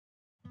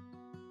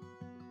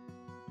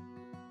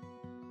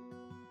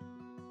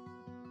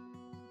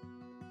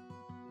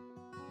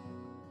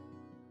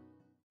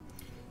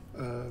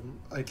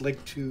I'd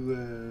like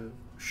to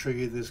show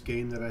you this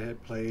game that I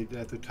had played.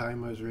 At the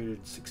time I was rated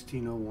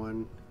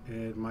 1601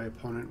 and my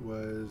opponent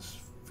was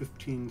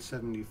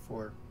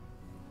 1574.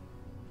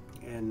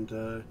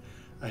 And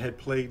I had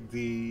played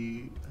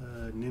the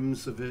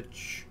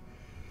Nimzowitsch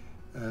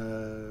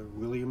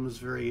Williams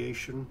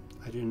variation.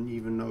 I didn't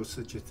even know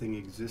such a thing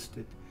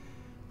existed.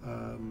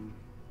 Um,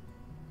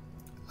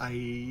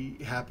 I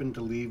happened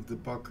to leave the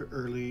book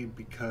early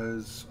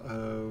because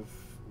of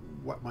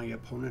what my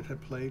opponent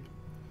had played.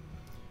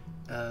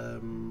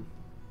 Um,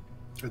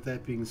 with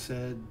that being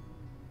said,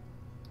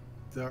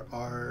 there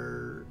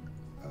are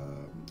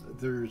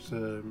there's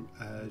a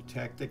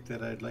tactic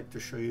that I'd like to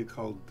show you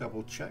called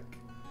double check,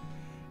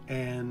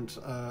 and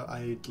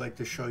I'd like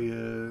to show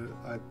you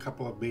a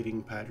couple of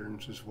mating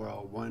patterns as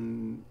well.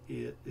 One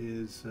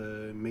is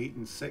mate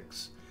in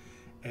six,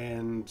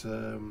 and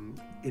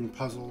in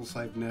puzzles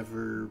I've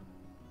never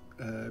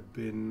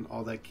been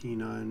all that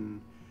keen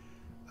on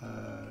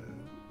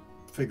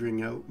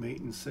figuring out mate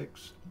in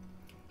six,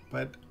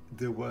 but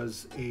there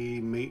was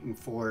a mate in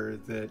four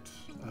that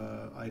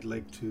I'd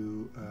like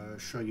to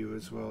show you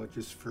as well,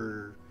 just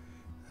for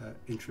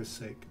interest's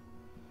sake.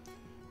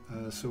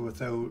 So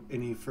without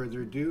any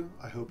further ado,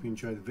 I hope you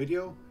enjoy the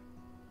video.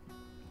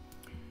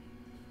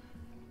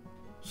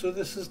 So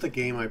this is the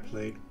game I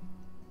played,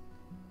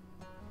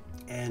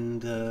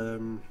 and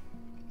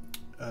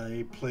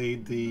I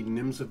played the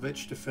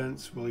Nimzowitsch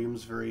Defense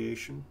Williams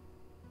variation,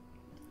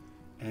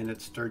 and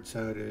it starts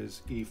out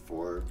as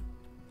e4,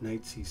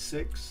 knight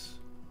c6,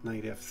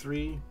 knight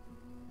f3,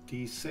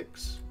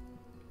 d6,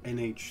 and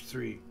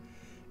h3.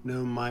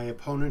 Now my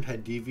opponent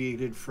had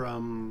deviated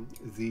from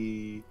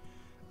the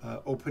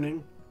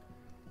opening,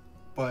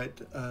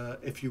 but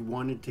if you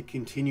wanted to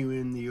continue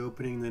in the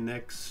opening, the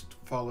next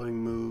following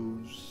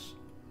moves,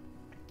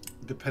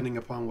 depending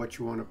upon what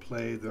you want to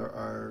play, there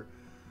are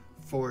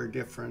four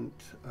different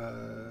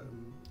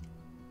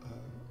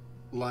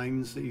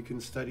lines that you can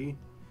study.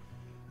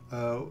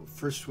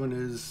 First one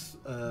is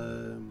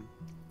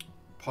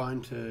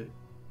pawn to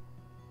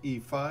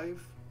e5.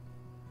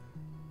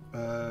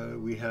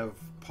 We have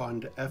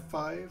pawn to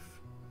f5,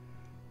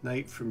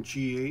 knight from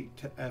g8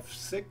 to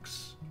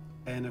f6,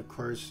 and of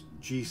course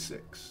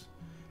g6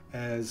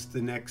 as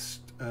the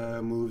next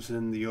moves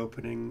in the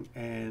opening.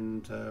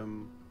 And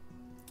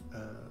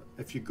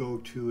if you go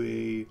to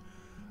a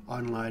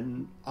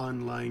online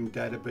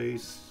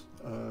database,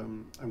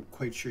 I'm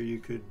quite sure you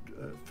could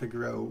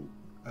figure out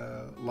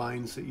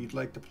lines that you'd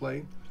like to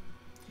play,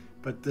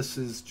 but this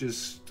is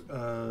just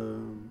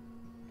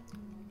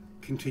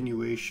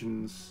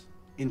continuations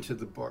into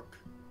the book.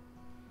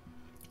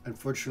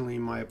 Unfortunately,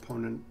 my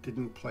opponent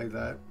didn't play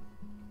that,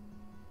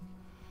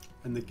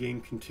 and the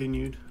game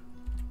continued.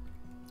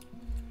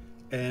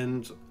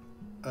 And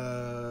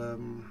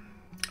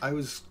I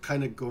was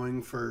kind of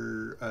going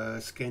for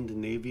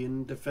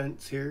Scandinavian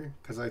defense here,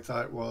 because I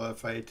thought, well,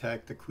 if I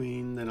attack the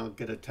queen, then I'll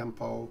get a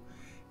tempo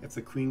if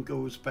the queen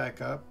goes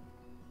back up,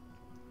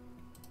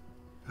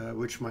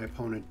 which my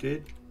opponent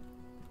did.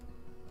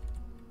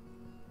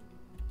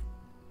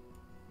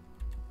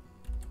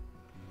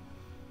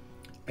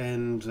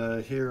 And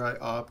here I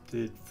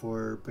opted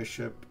for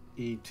bishop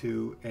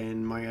e2,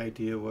 and my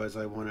idea was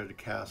I wanted a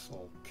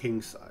castle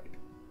kingside.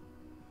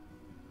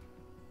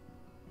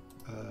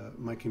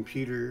 My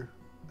computer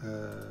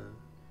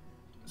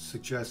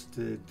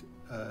suggested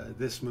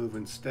this move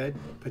instead,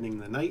 pinning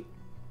the knight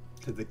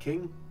to the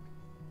king.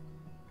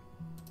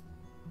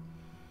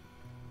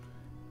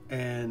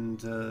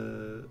 And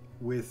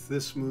with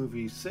this move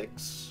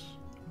e6,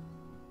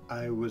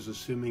 I was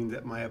assuming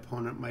that my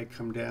opponent might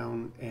come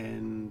down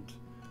and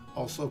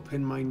also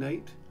pin my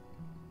knight.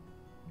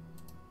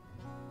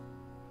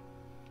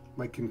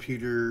 My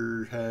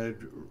computer had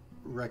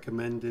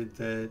recommended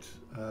that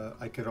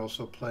I could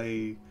also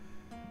play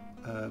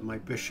my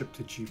bishop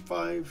to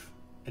g5,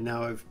 and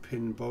now I've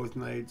pinned both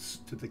knights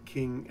to the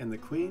king and the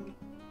queen.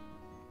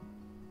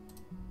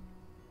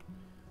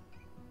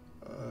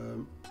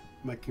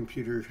 My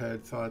computer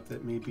had thought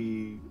that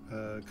maybe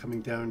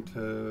coming down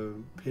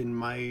to pin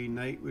my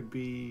knight would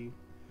be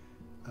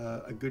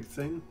a good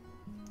thing,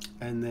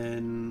 and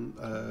then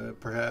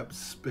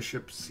perhaps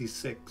bishop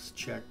c6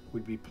 check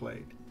would be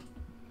played.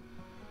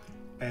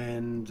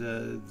 And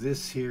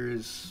this here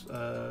is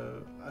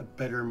a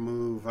better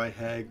move. I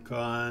had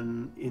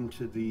gone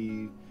into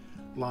the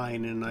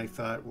line and I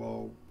thought,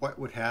 well, what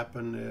would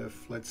happen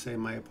if, let's say,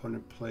 my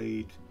opponent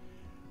played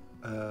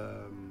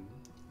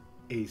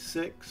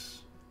a6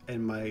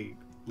 and my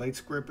light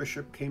square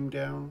bishop came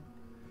down?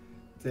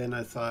 Then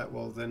I thought,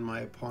 well, then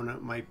my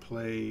opponent might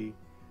play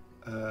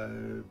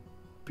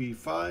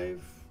b5,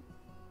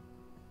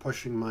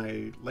 pushing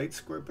my light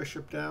square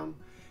bishop down.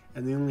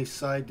 And the only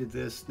side to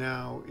this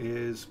now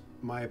is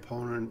my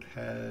opponent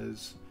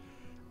has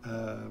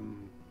a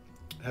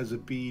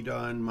bead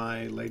on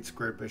my light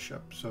square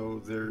bishop,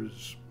 so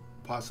there's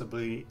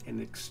possibly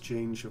an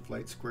exchange of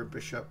light square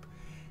bishop.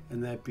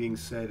 And that being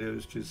said, it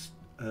was just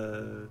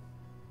the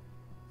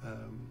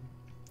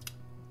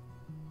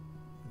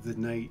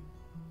knight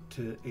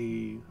to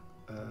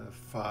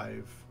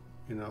 5,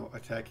 you know,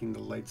 attacking the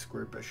light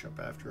square bishop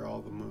after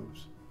all the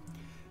moves.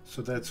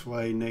 So that's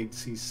why knight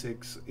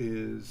c6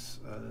 is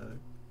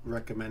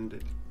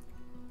recommended.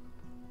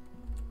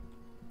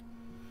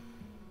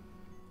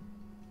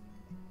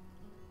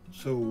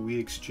 So we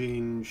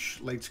exchange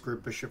light square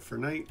bishop for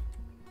knight,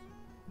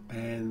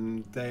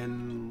 and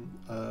then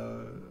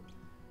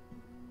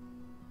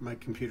my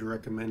computer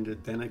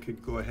recommended then I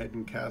could go ahead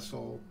and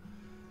castle.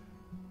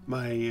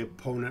 My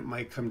opponent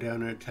might come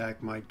down and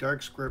attack my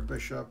dark square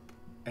bishop,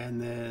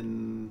 and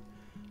then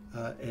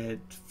it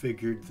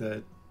figured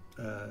that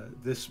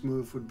this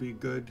move would be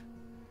good,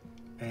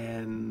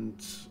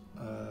 and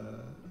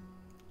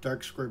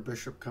dark square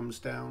bishop comes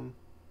down,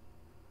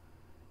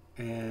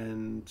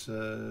 and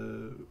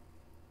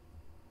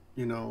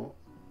you know,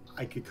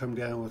 I could come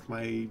down with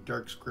my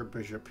dark square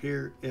bishop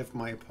here. If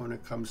my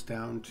opponent comes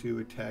down to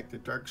attack the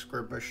dark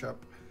square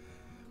bishop,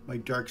 my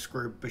dark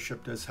square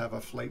bishop does have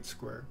a flight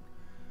square,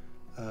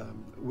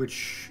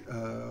 which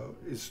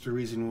is the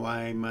reason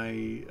why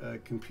my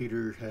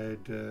computer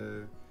had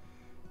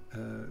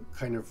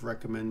kind of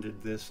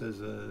recommended this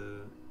as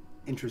a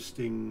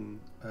interesting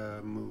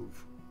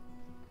move.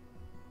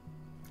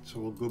 So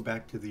we'll go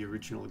back to the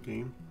original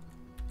game.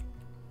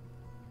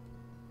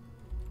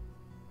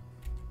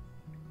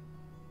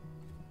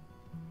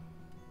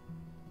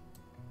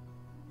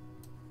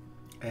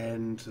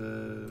 And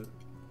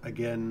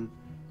again,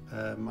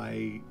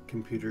 my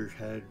computer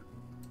had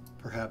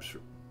perhaps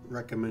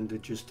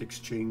recommended just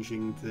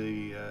exchanging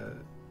the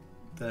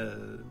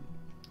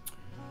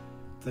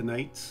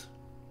knights.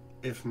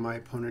 If my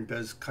opponent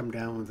does come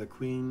down with a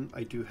queen,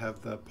 I do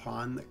have the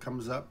pawn that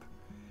comes up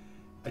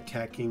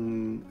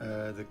attacking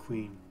the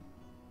queen.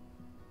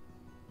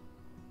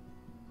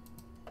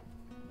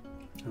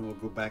 And we'll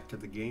go back to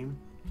the game.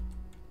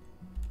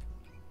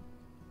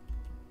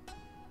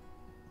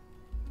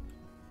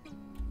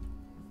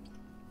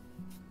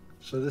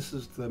 So this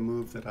is the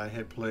move that I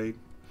had played,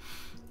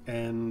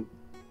 and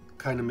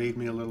kind of made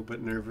me a little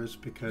bit nervous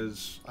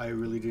because I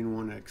really didn't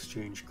want to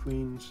exchange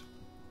queens.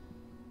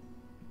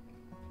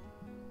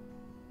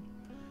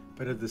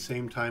 But at the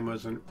same time, I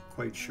wasn't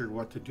quite sure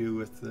what to do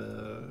with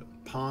the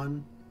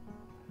pawn.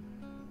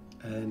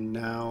 And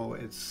now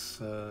it's,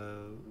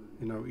 you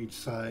know, each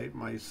side,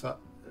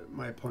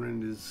 my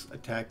opponent is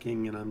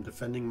attacking and I'm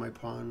defending my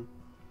pawn.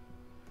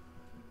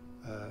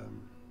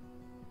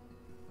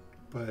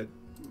 But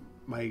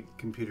my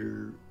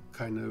computer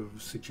kind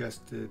of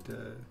suggested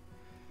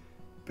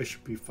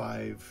bishop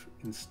e5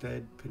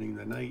 instead, pinning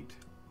the knight,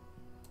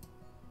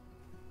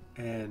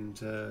 and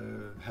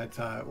had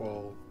thought,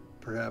 well,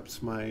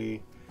 perhaps my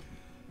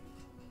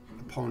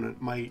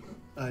opponent might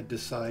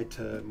decide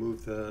to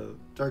move the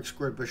dark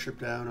square bishop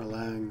down,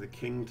 allowing the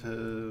king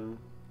to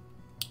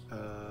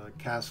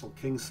castle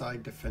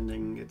kingside,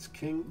 defending its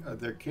king,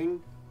 their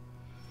king.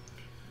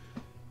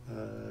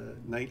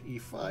 Knight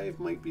e5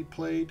 might be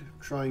played,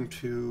 trying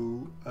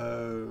to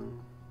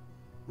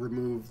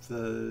remove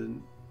the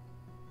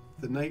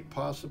knight,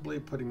 possibly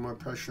putting more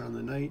pressure on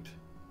the knight.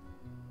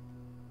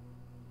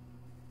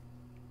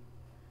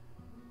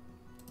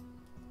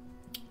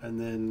 And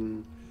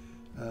then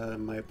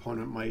my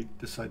opponent might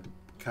decide to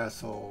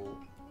castle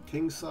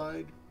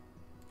kingside.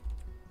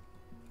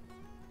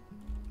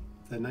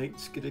 The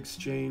knights get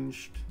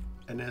exchanged,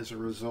 and as a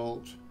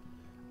result,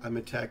 I'm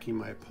attacking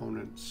my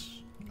opponent's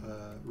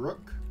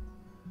rook.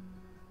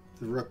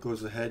 The rook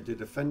goes ahead to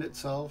defend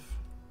itself,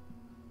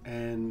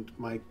 and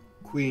my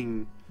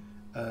queen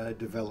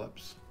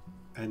develops,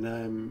 and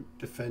I'm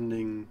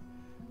defending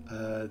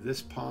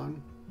this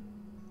pawn,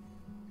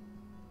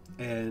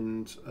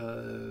 and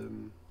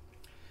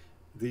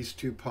these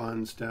two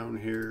pawns down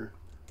here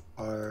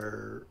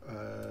are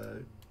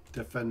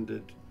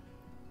defended.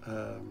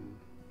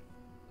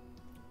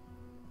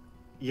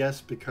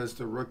 Yes, because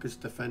the rook is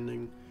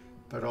defending,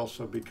 but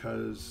also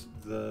because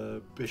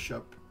the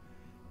bishop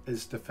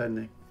is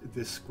defending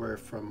this square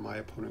from my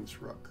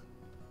opponent's rook.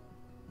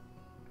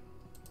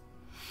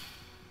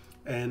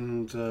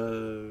 And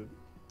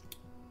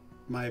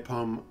my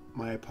opponent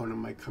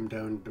might come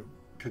down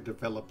to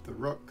develop the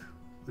rook,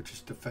 which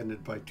is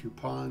defended by two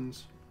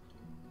pawns.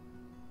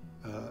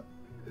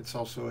 It's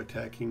also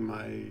attacking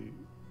my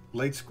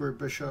light square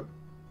bishop.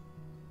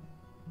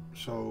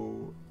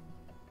 So,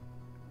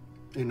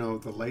 you know,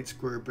 the light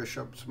square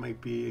bishops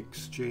might be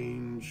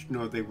exchanged.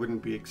 No, they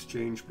wouldn't be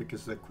exchanged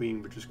because the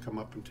queen would just come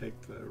up and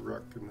take the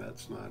rook, and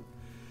that's not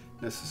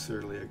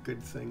necessarily a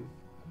good thing.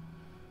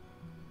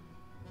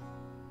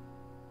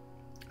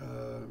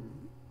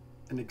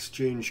 An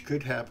exchange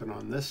could happen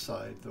on this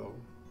side, though,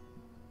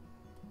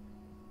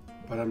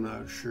 but I'm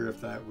not sure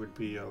if that would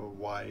be a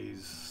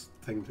wise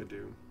thing to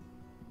do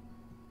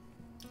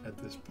at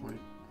this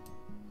point.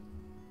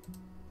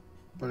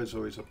 But it's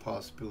always a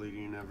possibility,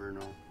 you never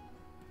know.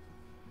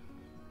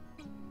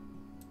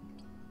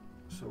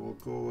 So we'll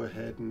go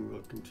ahead and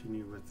we'll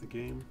continue with the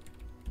game.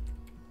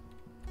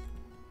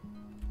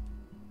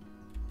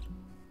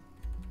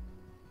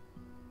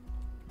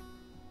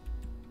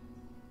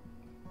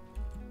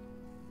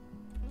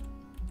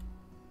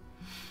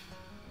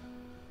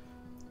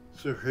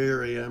 So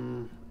here I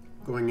am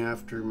going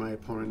after my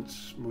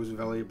opponent's most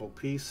valuable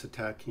piece,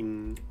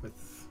 attacking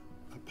with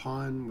a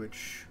pawn,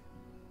 which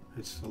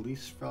is the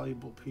least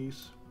valuable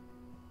piece.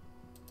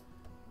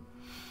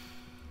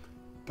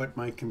 But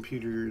my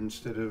computer,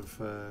 instead of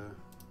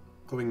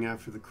going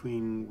after the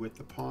queen with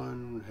the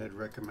pawn, had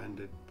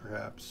recommended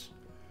perhaps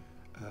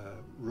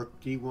rook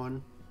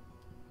d1.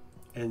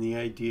 And the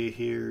idea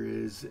here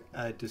is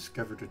a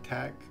discovered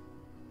attack.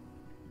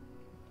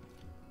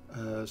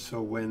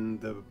 So when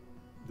the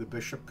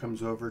bishop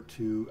comes over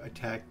to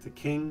attack the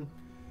king,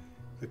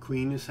 the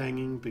queen is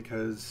hanging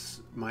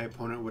because my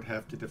opponent would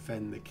have to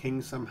defend the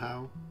king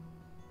somehow,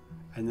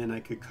 and then I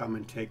could come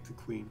and take the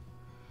queen.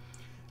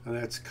 And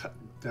that's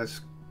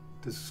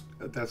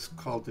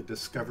called the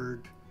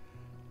discovered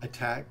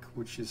attack,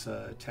 which is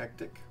a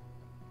tactic.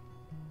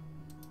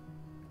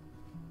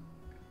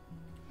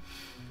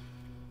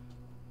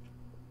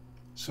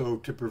 So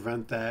to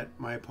prevent that,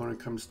 my opponent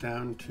comes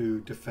down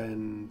to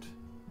defend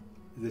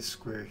this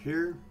square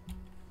here.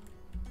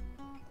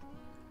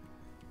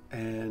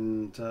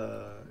 And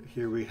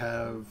here we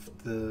have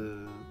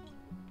the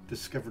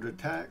discovered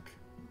attack.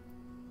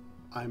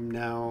 I'm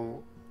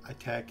now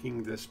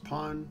attacking this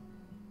pawn,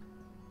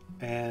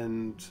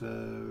 and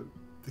the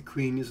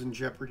queen is in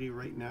jeopardy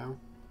right now.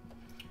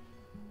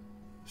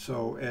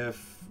 So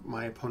if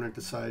my opponent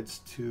decides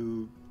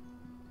to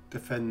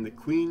defend the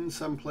queen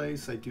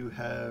someplace, I do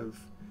have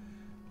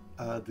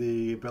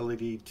the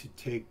ability to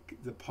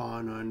take the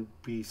pawn on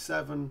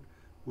b7,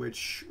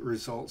 which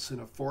results in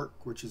a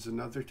fork, which is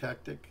another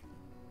tactic.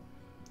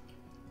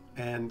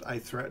 And I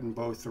threaten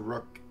both the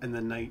rook and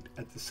the knight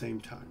at the same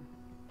time.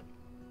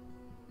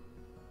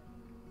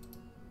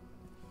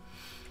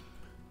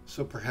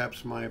 So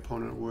perhaps my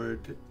opponent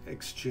would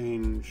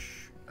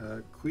exchange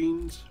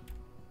queens,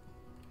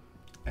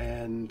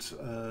 and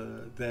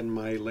then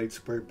my light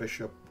square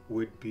bishop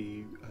would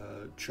be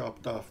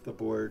chopped off the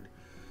board,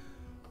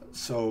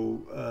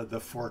 so the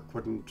fork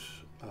wouldn't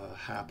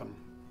happen.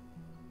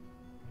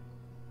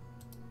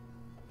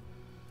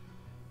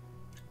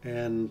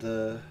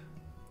 And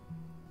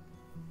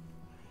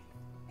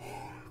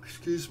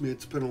excuse me,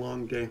 it's been a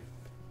long day.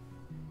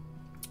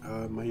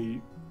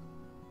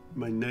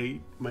 My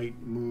knight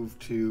might move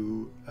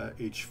to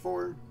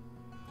h4,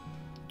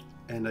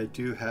 and I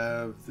do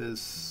have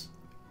this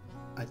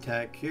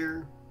attack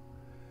here.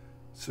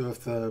 So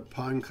if the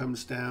pawn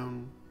comes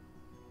down,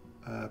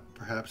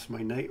 perhaps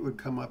my knight would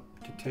come up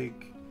to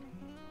take.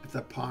 If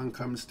the pawn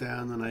comes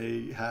down, then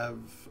I have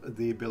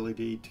the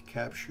ability to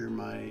capture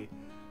my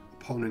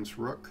opponent's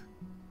rook.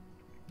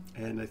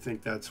 And I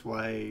think that's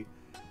why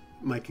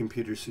my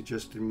computer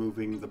suggested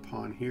moving the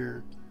pawn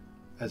here.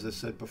 As I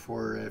said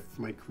before, if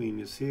my queen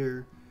is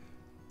here,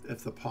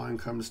 if the pawn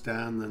comes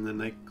down, then the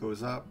knight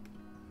goes up,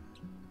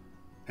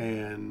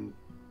 and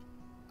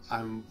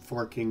I'm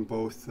forking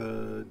both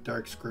the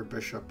dark square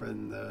bishop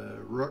and the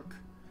rook.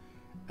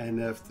 And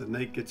if the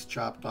knight gets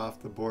chopped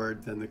off the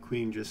board, then the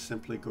queen just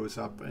simply goes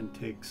up and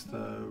takes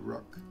the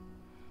rook.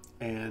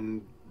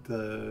 And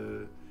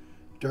the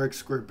dark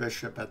square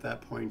bishop at that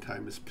point in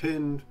time is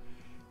pinned,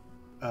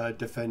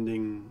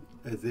 defending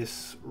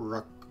this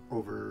rook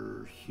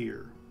over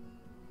here.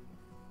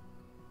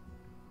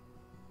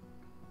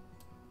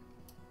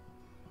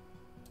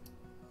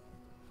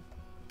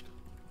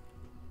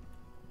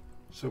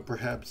 So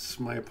perhaps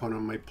my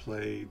opponent might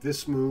play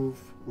this move,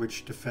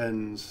 which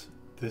defends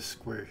this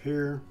square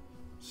here.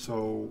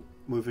 So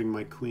moving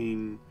my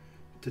queen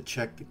to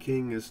check the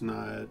king is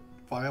not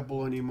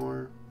viable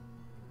anymore.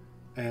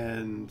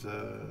 And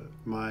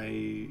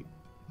my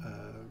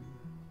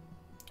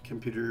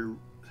computer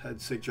had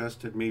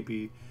suggested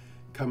maybe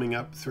coming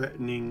up,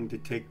 threatening to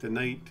take the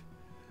knight.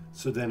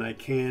 So then I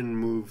can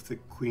move the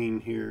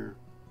queen here,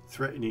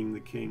 threatening the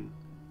king,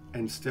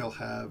 and still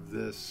have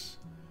this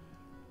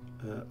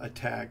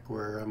attack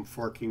where I'm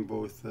forking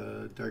both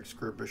the dark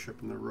square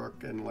bishop and the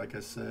rook. And like I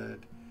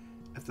said,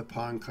 if the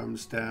pawn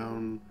comes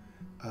down,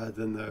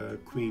 then the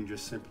queen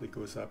just simply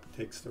goes up,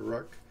 takes the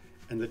rook,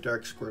 and the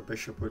dark square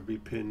bishop would be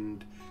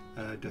pinned,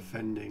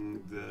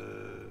 defending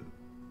the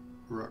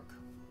rook.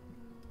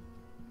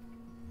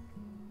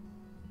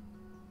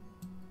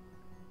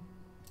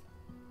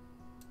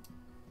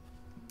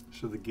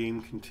 So the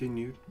game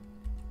continued.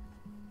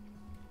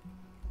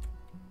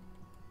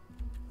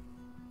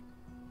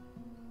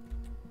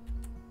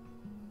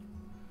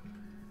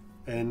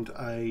 And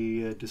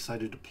I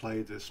decided to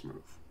play this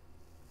move.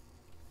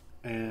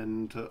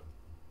 And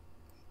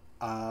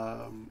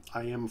I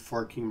am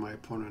forking my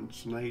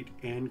opponent's knight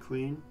and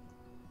queen.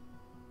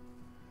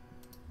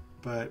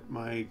 But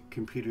my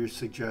computer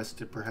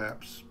suggested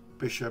perhaps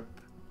bishop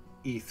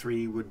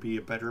e3 would be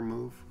a better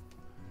move.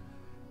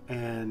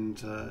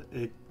 And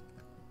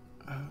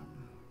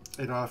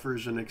it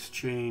offers an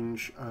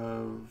exchange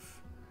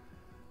of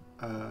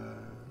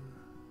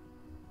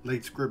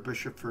late square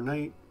bishop for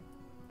knight,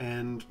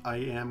 and I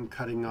am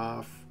cutting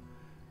off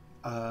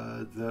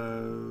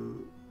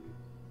the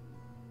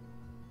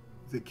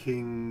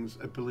king's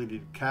ability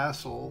to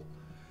castle,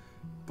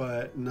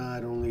 But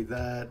not only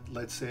that,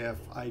 let's say if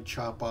I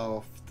chop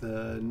off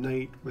the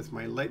knight with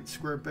my light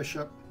square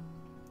bishop,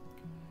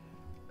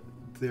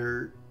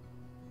 there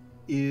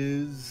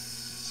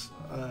is,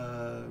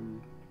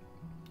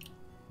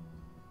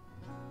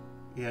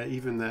 yeah,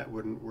 even that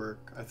wouldn't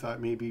work. I thought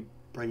maybe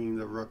bringing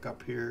the rook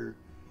up here,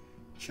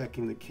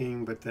 checking the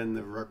king, but then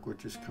the rook would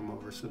just come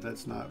over, so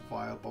that's not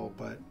viable.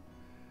 But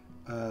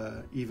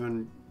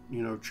even,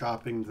 you know,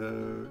 chopping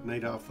the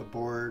knight off the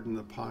board and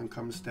the pawn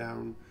comes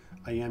down,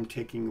 I am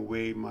taking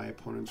away my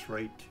opponent's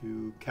right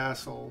to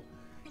castle.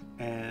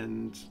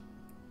 And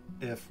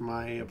if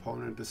my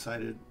opponent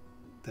decided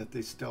that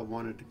they still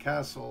wanted to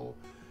castle,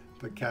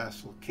 but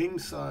castle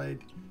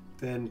kingside,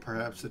 then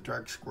perhaps the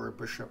dark square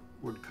bishop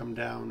would come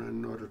down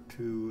in order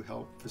to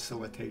help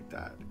facilitate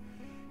that.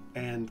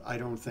 And I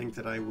don't think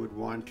that I would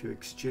want to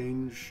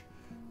exchange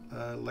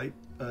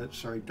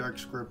dark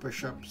square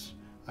bishops.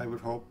 I would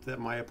hope that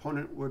my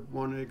opponent would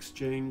want to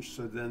exchange,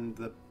 so then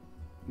the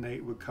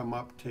knight would come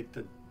up, take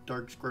the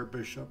dark square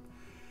bishop,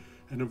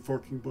 and I'm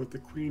forking both the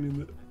queen and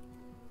the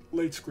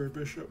light square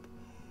bishop.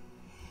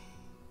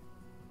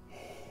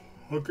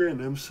 Again,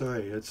 I'm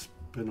sorry, it's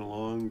been a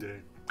long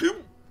day.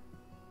 I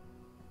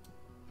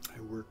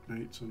work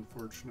nights,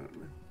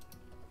 unfortunately.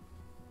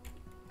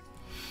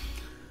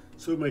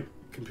 So my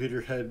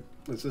computer had,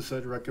 as I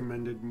said,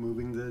 recommended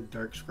moving the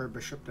dark square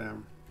bishop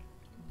down.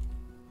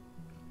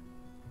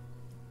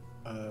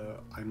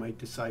 I might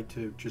decide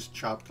to just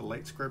chop the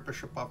light square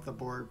bishop off the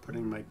board,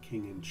 putting my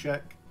king in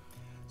check.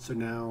 So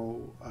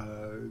now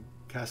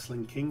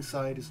castling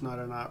kingside is not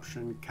an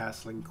option,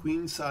 castling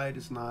queenside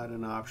is not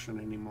an option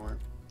anymore.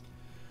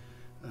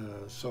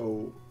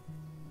 So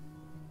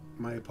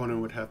my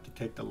opponent would have to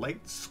take the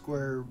light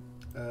square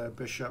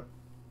bishop,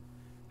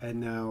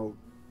 and now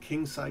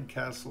kingside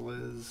castle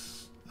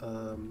is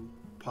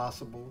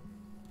possible.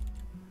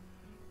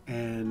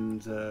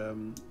 And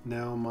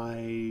now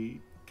my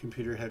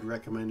computer had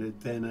recommended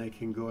then I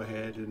can go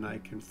ahead and I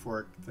can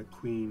fork the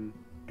queen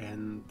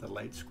and the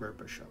light square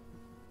bishop.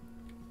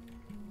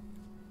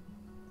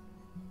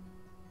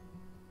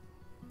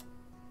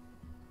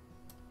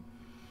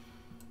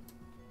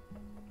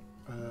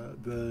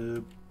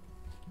 The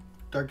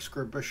dark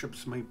square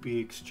bishops might be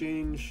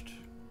exchanged.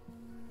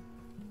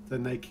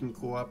 Then they can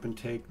go up and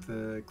take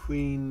the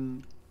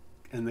queen,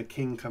 and the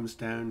king comes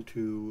down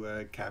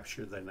to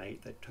capture the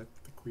knight that took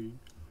the queen.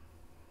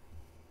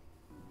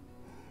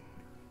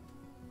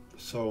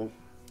 So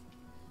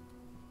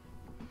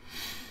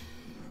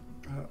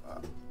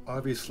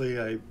obviously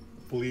I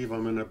believe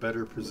I'm in a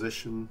better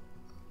position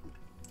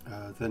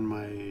than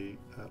my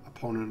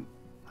opponent.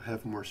 I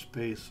have more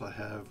space, I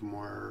have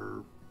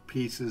more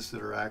pieces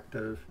that are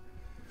active,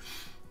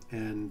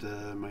 and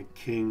my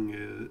king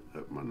is,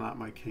 not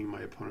my king,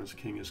 my opponent's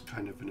king is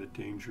kind of in a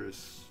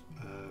dangerous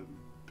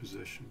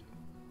position.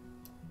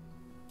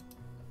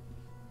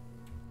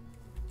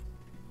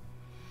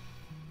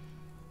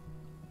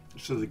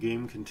 So the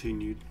game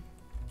continued.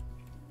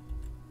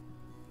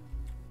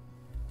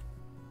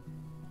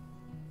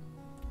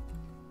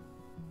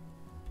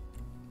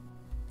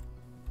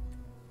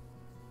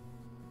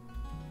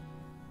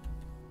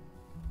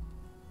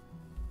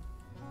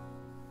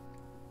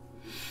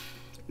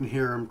 And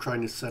here I'm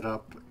trying to set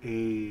up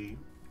a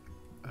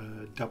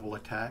double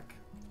attack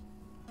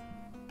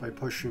by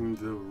pushing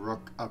the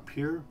rook up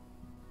here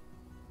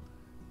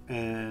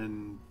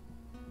and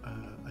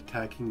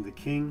attacking the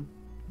king,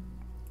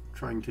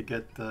 trying to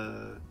get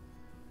the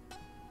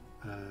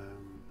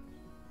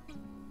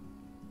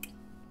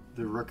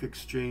rook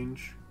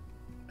exchange.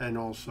 And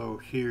also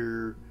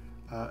here,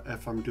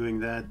 if I'm doing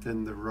that,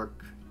 then the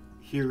rook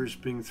here is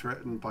being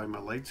threatened by my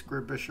light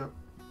square bishop.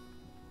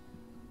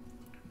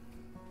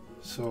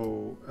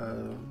 So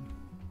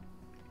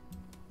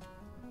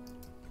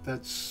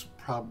that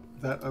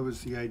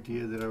was the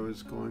idea that I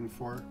was going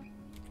for.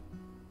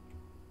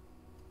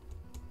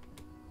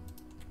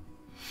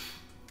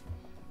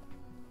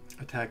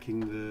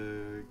 Attacking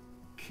the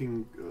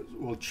king,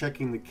 well,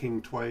 checking the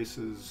king twice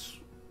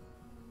is,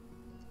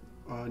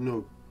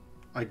 no,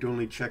 I'd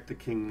only check the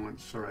king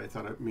once. Sorry, I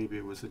thought maybe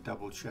it was a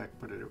double check,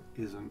 but it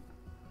isn't.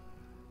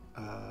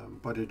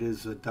 But it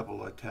is a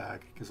double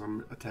attack because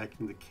I'm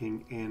attacking the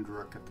king and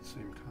rook at the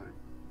same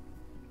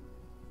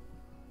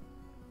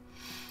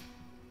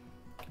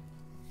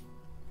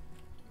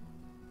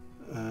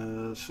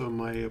time. So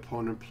my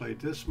opponent played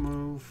this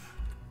move,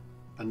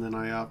 and then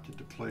I opted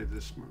to play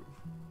this move.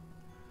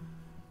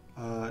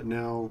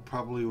 Now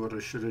probably what I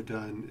should have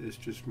done is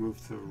just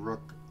move the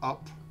rook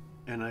up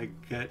and I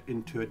get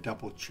into a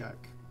double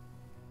check.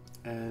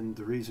 And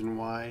the reason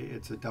why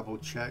it's a double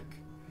check,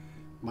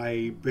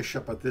 my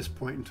bishop at this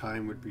point in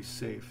time would be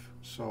safe,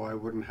 so I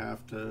wouldn't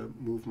have to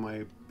move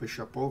my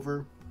bishop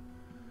over.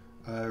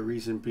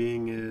 Reason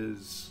being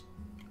is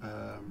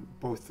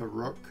both the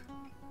rook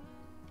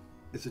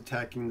is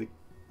attacking the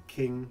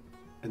king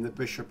and the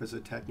bishop is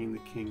attacking the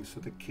king, so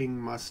the king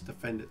must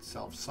defend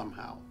itself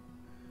somehow.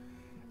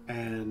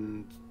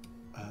 And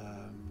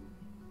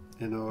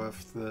you know,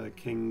 if the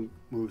king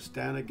moves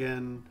down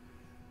again,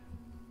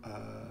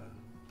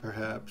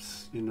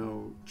 perhaps, you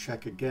know,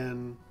 check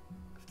again.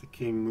 If the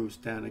king moves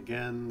down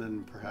again,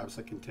 then perhaps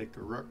I can take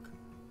the rook.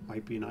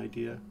 Might be an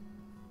idea.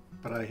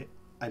 But I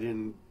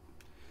didn't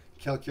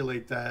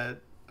calculate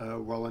that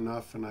well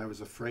enough, and I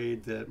was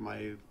afraid that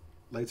my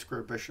light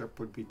square bishop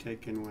would be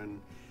taken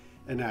when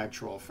in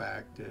actual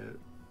fact it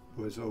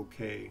was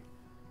okay.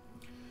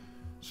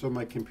 So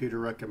my computer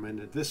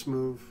recommended this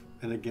move,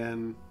 and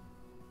again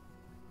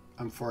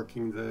I'm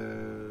forking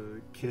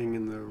the king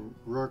and the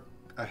rook.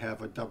 I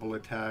have a double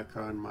attack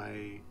on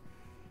my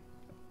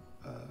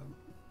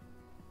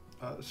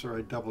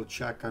double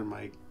check on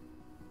my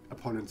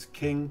opponent's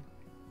king.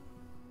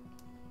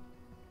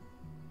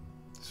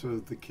 So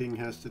the king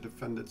has to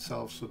defend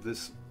itself, so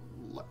this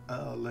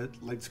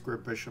light square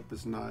bishop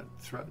is not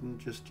threatened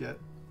just yet.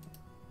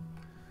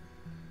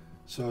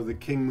 So the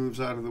king moves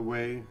out of the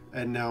way,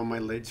 and now my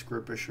light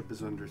square bishop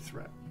is under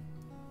threat.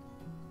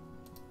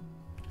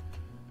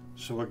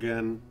 So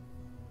again,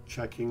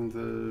 checking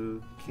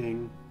the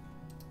king,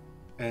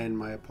 and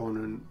my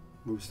opponent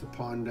moves the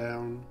pawn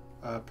down,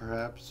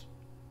 perhaps,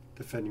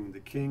 defending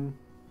the king.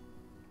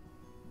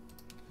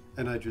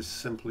 And I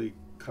just simply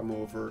come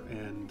over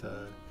and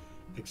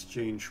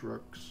exchange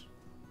rooks.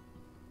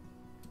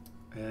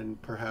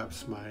 And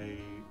perhaps my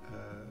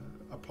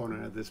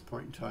opponent at this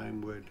point in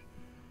time would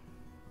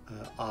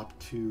opt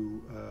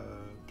to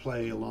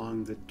play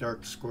along the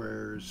dark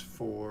squares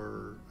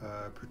for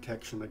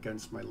protection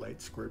against my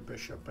light squared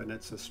bishop, and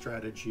it's a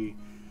strategy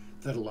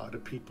that a lot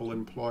of people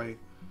employ,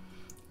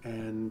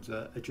 and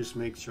it just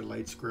makes your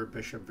light square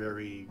bishop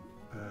very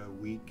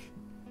weak.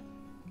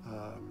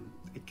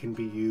 It can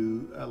be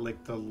used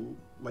like the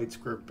light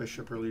square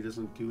bishop really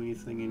doesn't do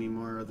anything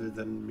anymore other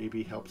than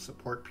maybe help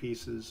support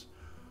pieces,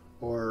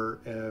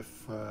 or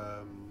if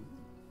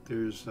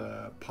there's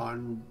a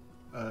pawn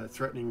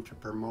threatening to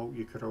promote,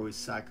 you could always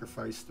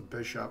sacrifice the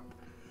bishop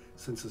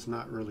since it's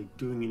not really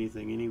doing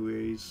anything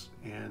anyways,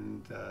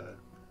 and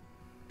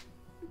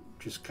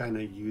just kind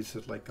of use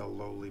it like a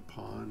lowly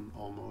pawn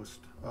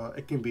almost.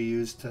 It can be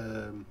used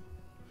to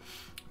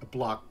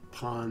block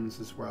pawns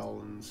as well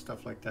and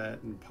stuff like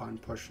that, and pawn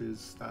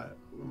pushes. That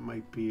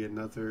might be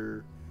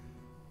another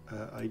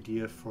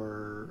idea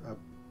for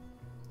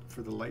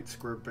the light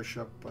square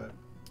bishop, but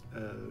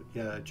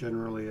yeah,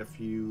 generally if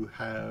you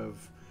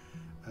have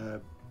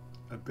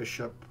a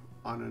bishop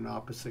on an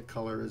opposite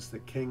color as the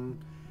king,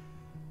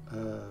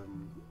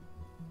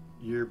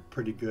 you're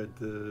pretty good.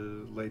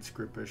 The light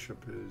square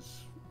bishop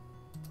is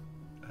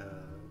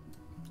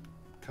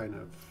kind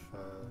of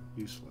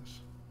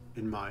useless,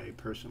 in my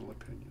personal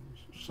opinion.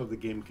 So the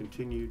game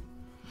continued.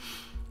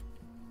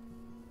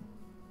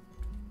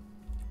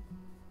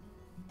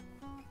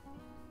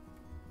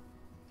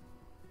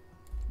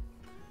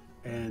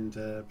 And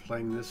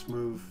playing this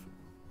move,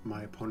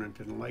 my opponent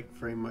didn't like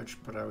very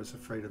much, but I was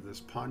afraid of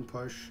this pawn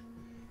push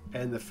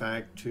and the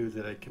fact too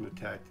that I can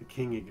attack the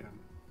king again.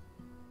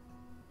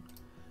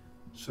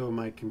 So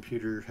my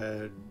computer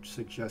had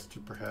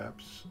suggested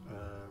perhaps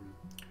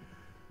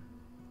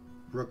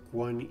rook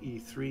 1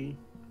 e3.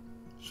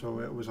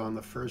 So it was on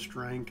the first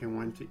rank and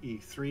went to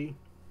e3.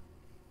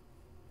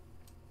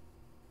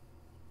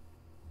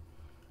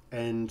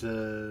 And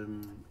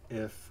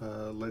if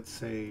let's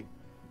say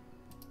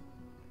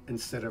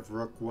instead of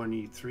rook 1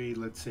 e3,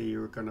 let's say you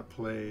were going to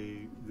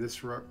play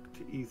this rook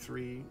to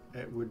e3,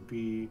 it would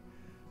be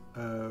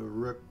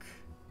rook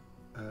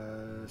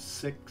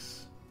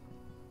 6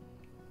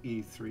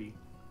 e3.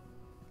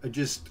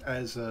 Just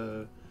as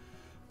a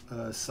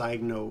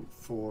side note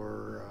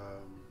for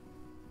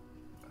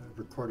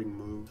recording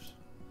moves.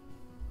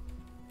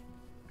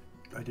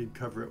 I did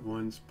cover it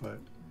once, but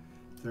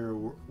there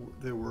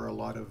were a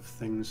lot of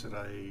things that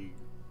I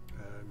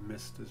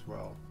missed as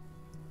well.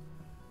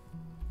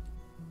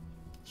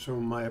 So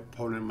my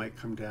opponent might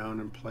come down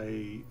and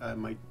play. I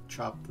might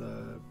chop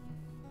the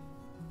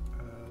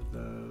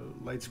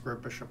light square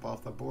bishop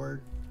off the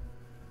board.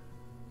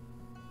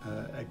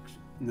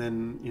 And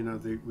then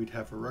we'd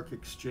have a rook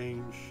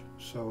exchange.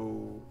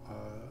 So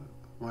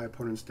my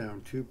opponent's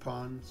down 2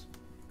 pawns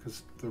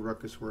because the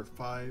rook is worth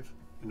 5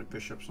 and the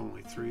bishop's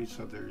only 3.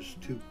 So there's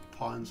 2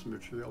 pawns of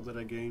material that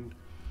I gained.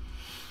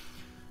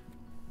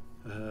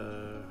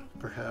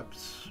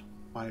 Perhaps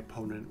my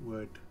opponent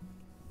would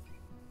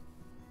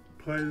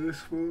play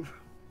this move.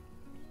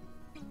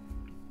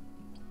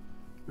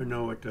 I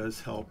know it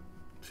does help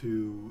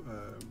to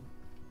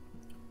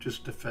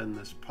just defend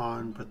this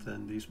pawn, but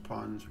then these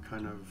pawns are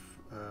kind of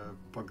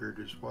buggered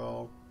as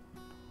well.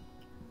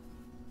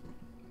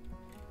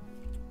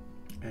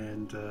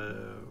 And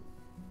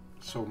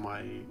so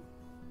my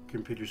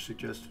computer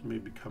suggested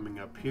maybe coming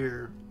up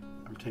here.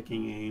 I'm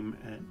taking aim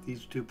at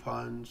these 2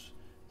 pawns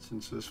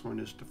since this one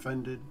is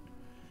defended,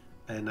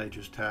 and I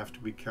just have to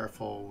be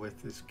careful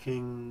with this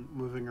king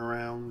moving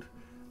around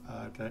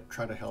to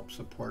try to help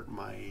support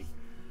my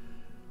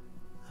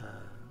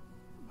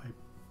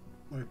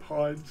my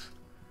pawns.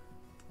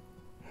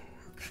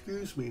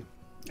 Excuse me.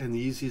 And the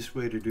easiest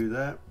way to do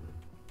that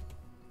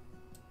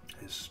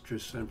is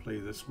just simply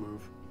this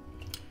move.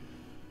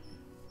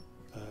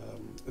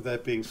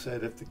 That being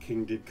said, if the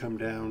king did come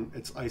down,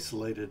 it's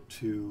isolated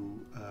to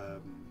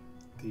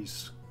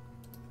these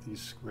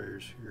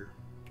squares here.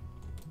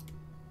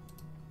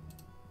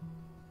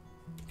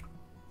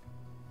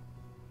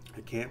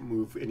 I can't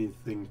move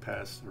anything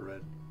past the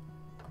red.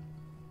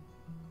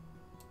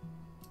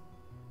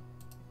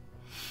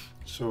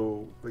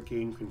 So the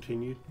game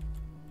continued.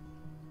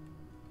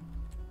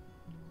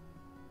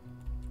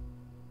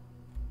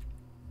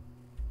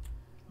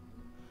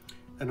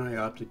 And I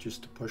opted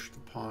just to push the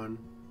pawn,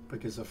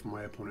 because if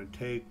my opponent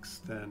takes,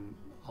 then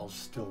I'll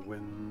still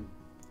win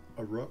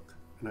a rook.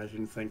 And I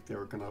didn't think they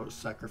were going to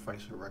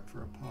sacrifice a rook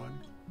for a pawn.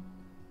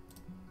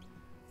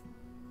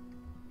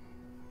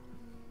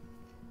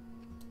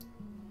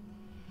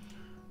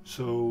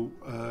 So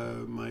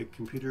my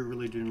computer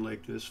really didn't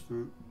like this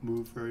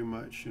move very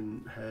much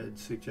and had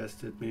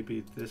suggested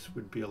maybe this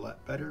would be a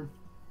lot better.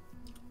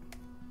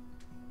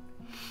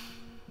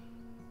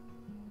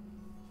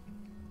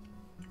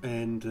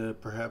 And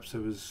perhaps I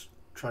was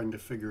trying to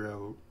figure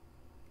out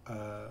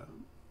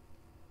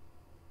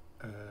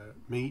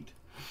mate.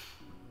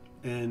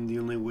 And the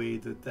only way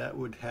that that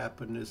would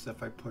happen is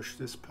if I push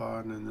this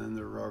pawn and then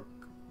the rook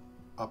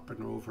up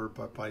and over,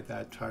 but by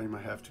that time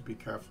I have to be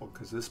careful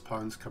because this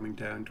pawn's coming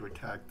down to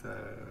attack the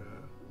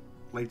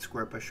late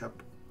square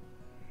bishop.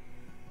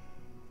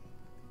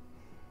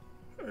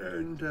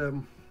 And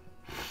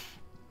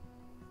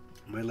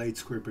my late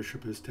square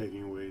bishop is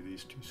taking away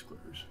these two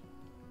squares.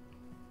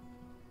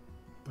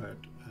 But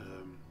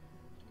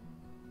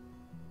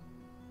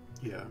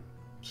yeah,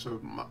 so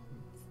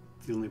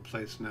the only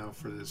place now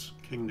for this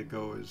king to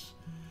go is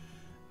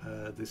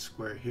this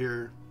square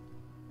here,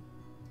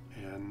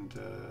 and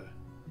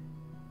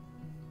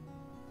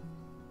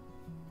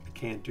I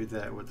can't do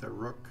that with a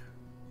rook,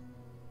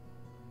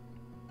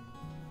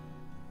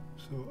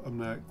 so I'm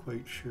not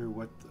quite sure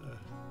what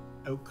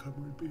the outcome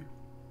would be.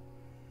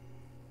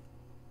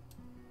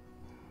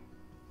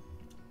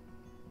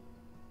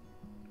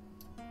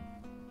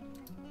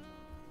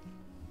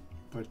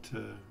 But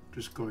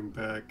just going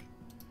back,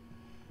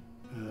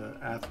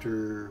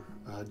 after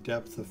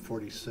depth of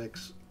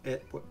 46,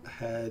 it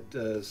had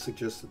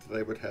suggested that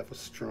I would have a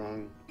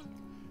strong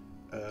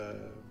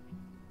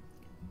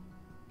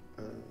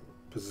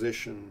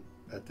position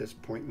at this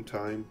point in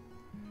time,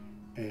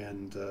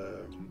 and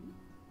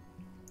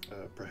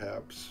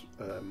perhaps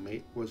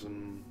mate was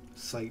in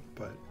sight,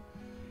 but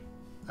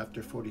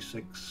after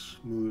 46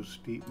 moves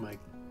deep, my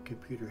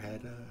computer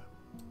had a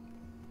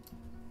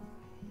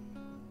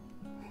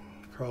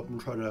problem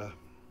trying to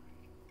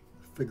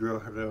figure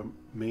out how to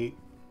mate.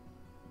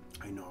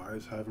 I know I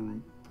was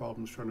having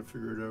problems trying to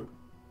figure it out.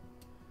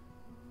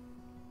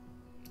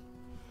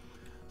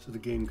 So the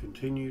game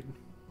continued,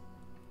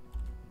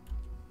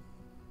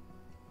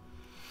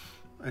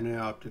 and I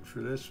opted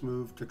for this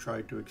move to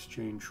try to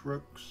exchange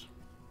rooks.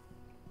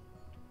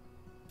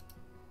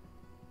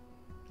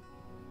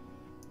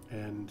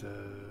 And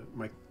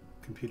my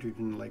computer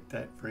didn't like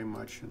that very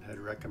much and had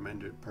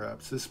recommended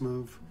perhaps this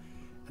move.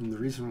 And the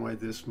reason why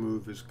this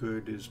move is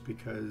good is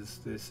because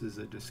this is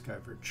a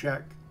discovered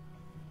check.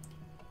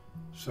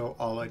 So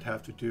all I'd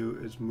have to do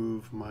is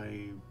move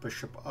my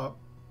bishop up,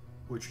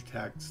 which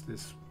attacks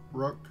this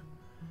rook,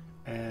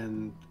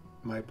 and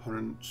my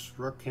opponent's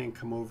rook can't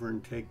come over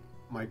and take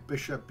my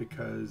bishop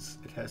because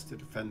it has to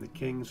defend the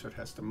king, so it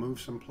has to move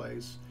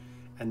someplace,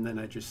 and then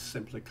I just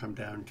simply come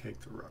down and take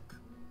the rook.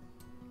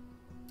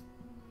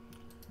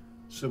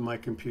 So my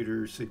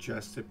computer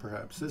suggested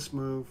perhaps this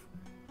move,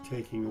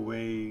 taking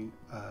away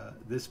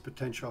this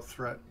potential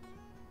threat,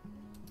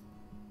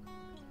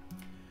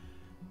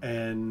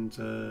 and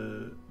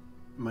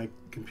my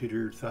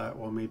computer thought,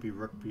 well, maybe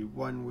rook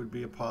b1 would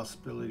be a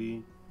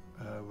possibility,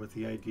 with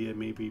the idea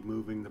maybe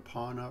moving the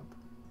pawn up.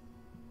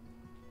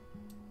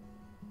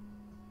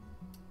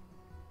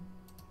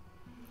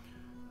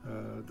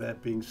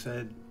 That being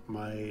said,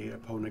 my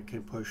opponent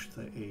can push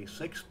the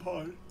a6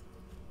 pawn,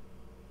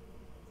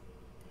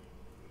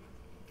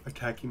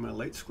 attacking my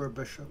late square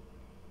bishop.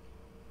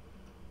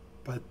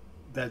 But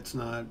that's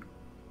not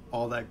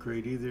all that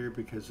great either,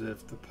 because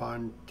if the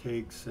pawn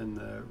takes and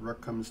the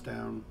rook comes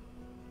down,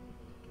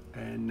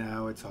 and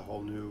now it's a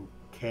whole new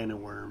can of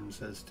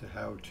worms as to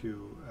how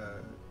to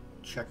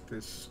check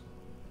this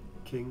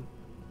king,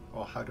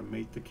 or how to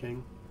mate the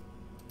king.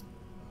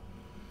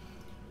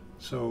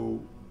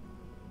 So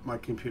my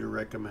computer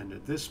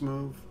recommended this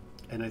move,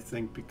 and I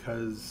think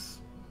because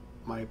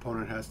my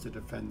opponent has to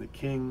defend the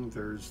king,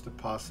 there's the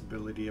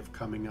possibility of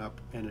coming up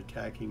and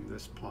attacking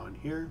this pawn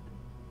here.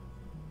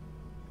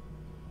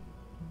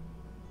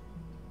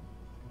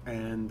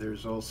 And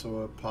there's also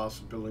a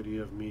possibility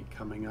of me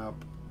coming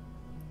up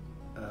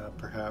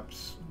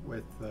perhaps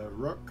with the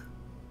rook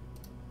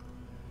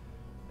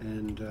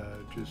and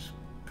just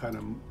kind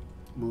of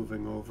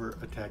moving over,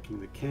 attacking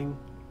the king.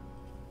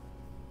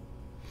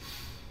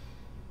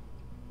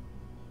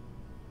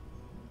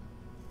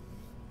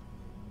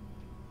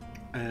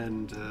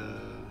 And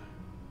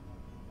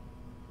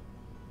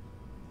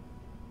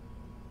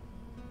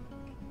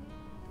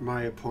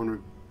my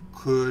opponent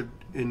could,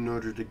 in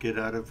order to get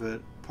out of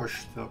it,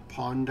 push the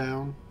pawn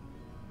down,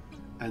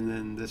 and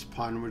then this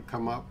pawn would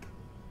come up,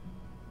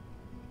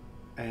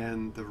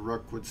 and the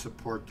rook would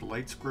support the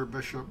light square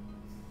bishop,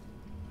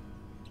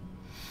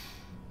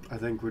 I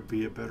think would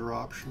be a better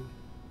option.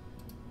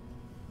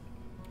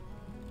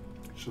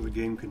 So the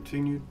game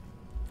continued.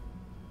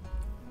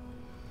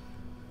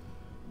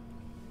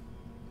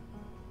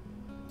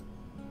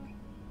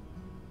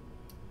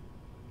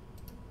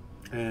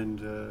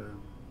 And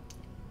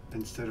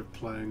instead of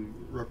playing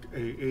rook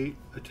a8,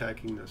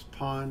 attacking this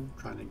pawn,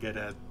 trying to get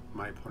at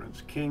my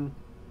opponent's king,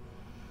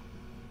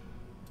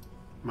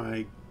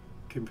 my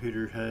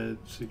computer had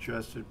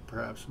suggested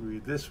perhaps maybe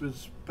this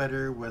was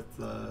better with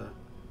the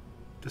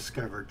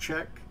discover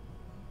check,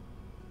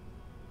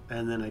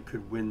 and then I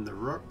could win the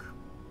rook.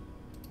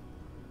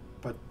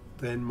 But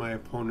then my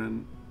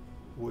opponent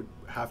would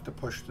have to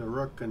push the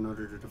rook in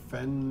order to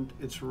defend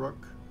its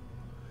rook.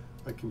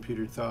 My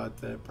computer thought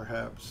that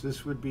perhaps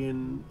this would be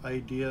an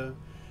idea,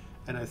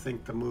 and I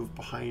think the move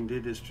behind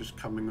it is just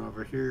coming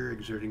over here,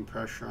 exerting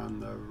pressure on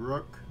the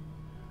rook.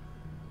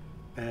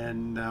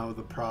 And now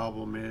the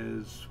problem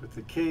is with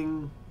the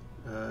king,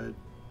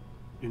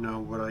 you know,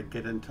 would I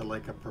get into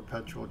like a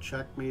perpetual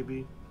check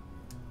maybe?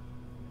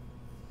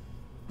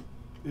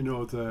 You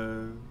know,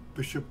 the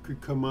bishop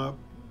could come up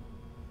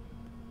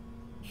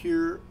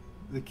here,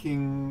 the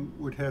king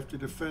would have to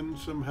defend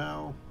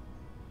somehow.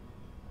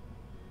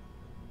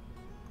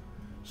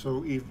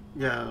 So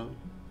yeah.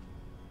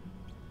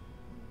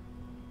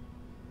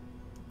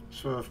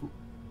 So if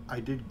I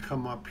did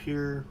come up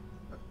here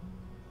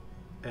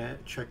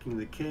at checking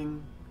the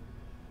king,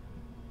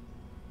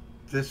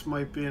 this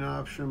might be an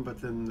option,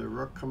 but then the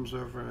rook comes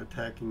over and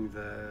attacking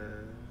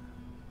the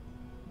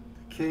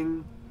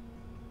king.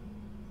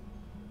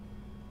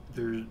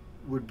 There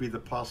would be the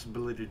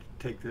possibility to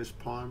take this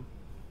pawn.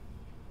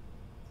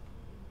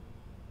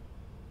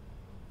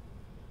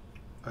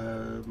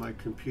 My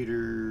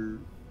computer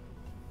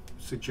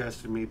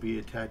suggested maybe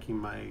attacking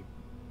my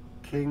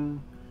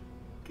king,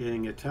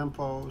 gaining a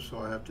tempo, so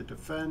I have to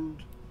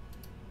defend.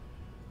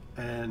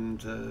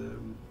 And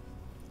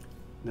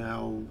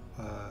now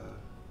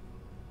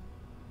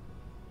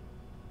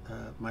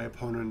my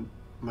opponent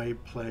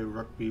might play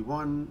rook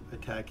b1,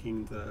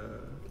 attacking the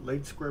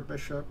late square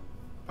bishop,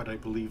 but I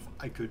believe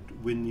I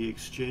could win the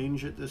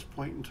exchange at this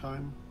point in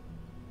time.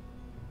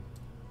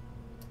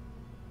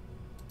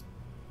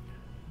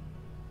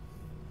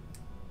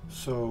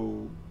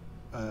 So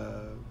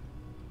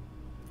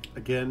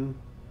again,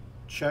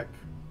 check.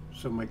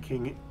 So my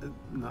king,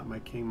 not my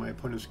king, my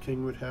opponent's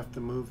king would have to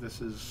move. This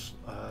is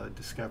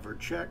discover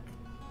check.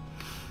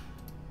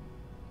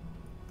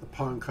 The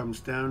pawn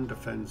comes down,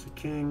 defends the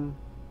king,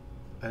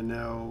 and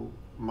now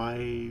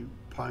my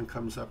pawn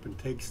comes up and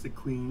takes the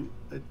queen.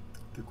 The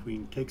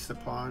queen takes the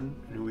pawn,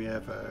 and we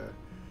have a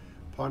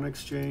pawn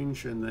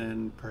exchange, and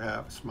then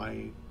perhaps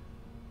my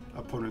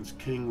opponent's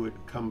king would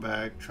come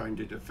back trying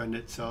to defend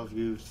itself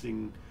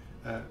using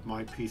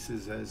my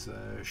pieces as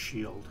a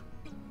shield.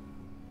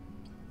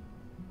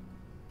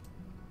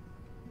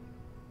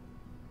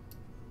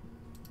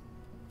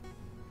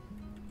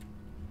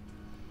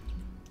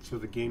 So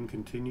the game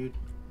continued,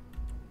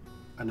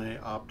 and I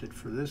opted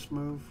for this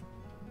move.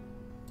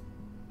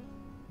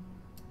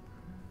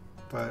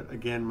 But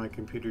again, my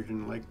computer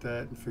didn't like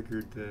that and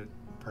figured that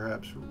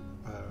perhaps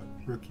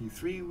rook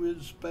e3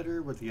 was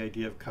better, with the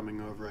idea of coming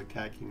over,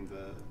 attacking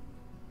the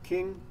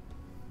king.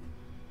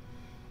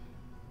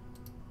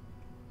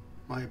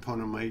 My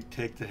opponent might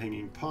take the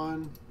hanging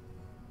pawn.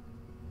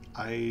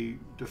 I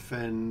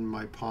defend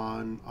my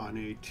pawn on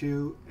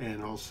a2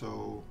 and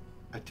also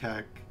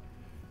attack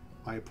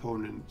my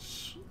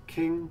opponent's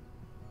king.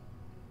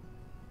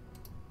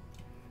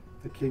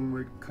 The king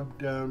would come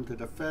down to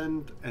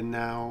defend, and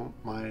now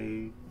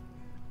my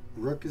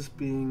rook is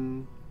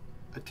being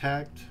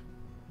attacked.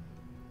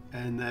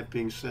 And that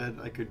being said,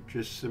 I could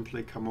just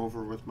simply come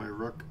over with my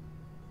rook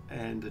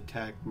and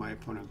attack my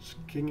opponent's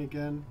king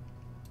again.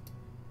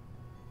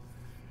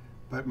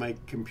 But my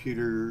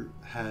computer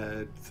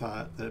had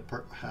thought that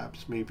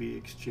perhaps maybe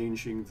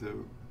exchanging the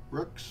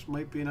rooks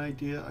might be an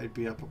idea. I'd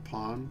be up a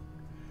pawn.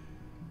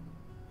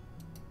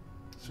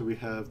 So we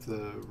have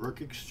the rook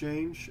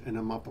exchange, and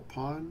I'm up a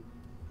pawn.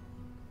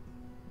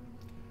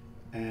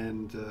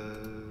 And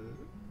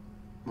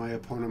my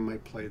opponent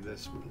might play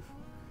this move.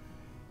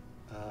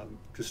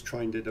 Just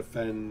trying to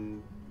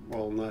defend,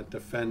 well, not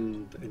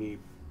defend any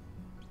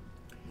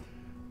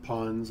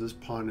pawns. This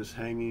pawn is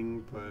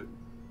hanging, but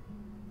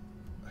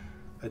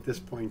at this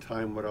point in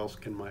time, what else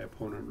can my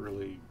opponent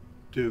really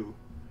do?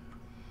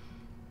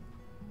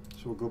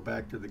 So we'll go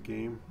back to the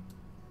game.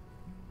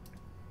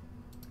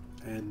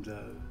 And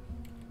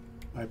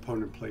my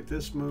opponent played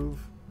this move,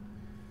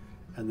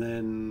 and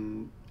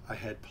then I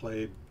had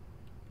played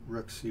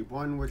rook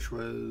c1, which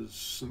was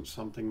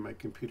something my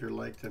computer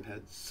liked and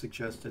had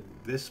suggested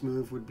this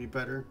move would be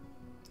better.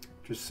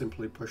 Just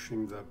simply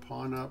pushing the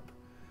pawn up,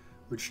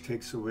 which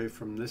takes away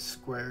from this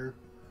square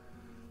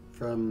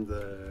from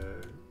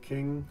the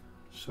king.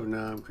 So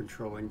now I'm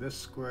controlling this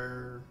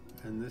square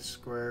and this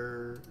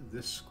square,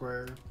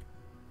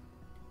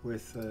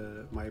 with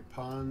my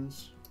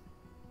pawns.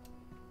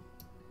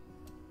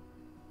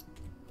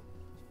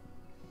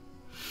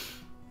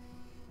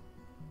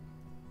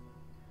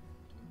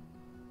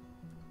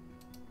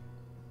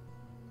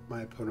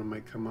 My opponent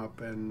might come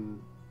up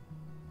and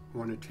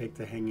want to take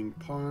the hanging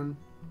pawn.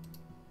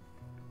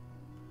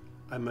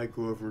 I might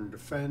go over and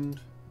defend.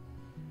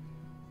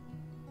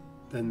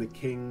 Then the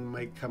king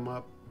might come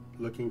up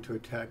looking to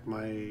attack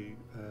my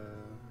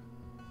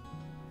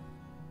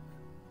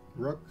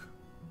rook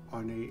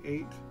on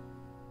a8.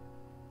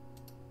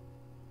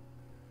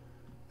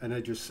 And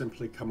I just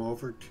simply come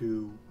over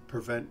to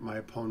prevent my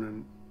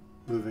opponent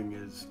moving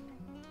his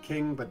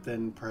king, but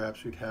then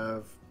perhaps we'd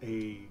have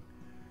a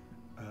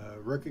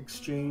rook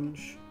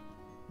exchange,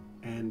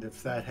 and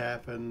if that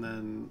happened,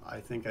 then I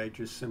think I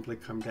just simply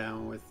come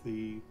down with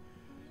the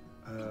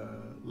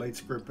late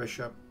square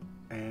bishop,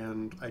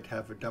 and I'd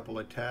have a double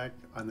attack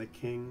on the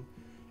king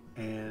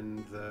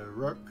and the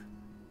rook,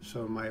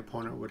 so my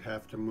opponent would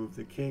have to move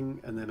the king,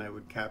 and then I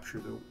would capture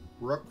the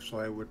rook, so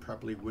I would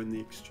probably win the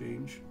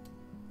exchange.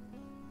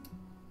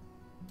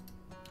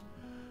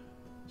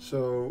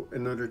 So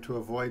in order to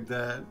avoid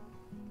that,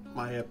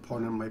 my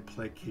opponent might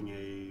play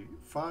king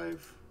a5,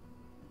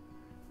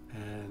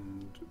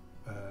 and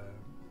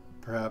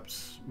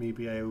perhaps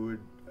maybe I would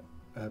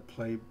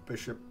play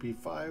bishop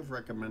b5,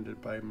 recommended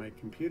by my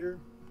computer.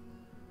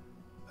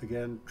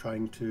 Again,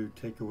 trying to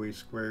take away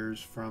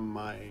squares from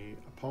my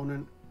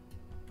opponent.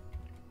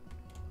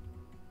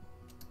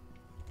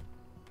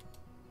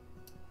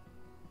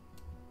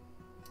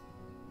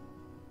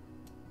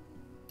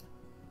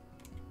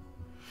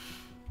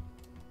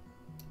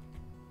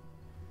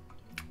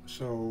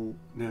 So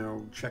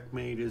now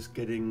checkmate is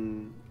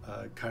getting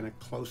kind of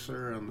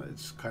closer, and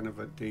it's kind of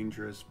a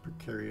dangerous,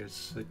 precarious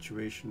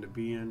situation to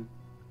be in.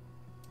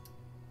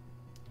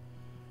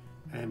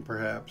 And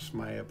perhaps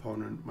my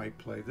opponent might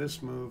play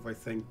this move. I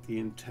think the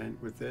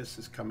intent with this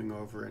is coming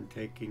over and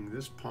taking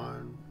this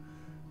pawn,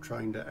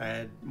 trying to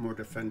add more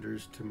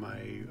defenders to my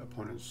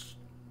opponent's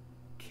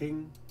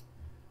king.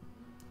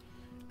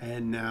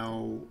 And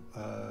now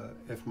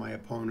if my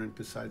opponent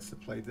decides to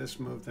play this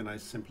move, then I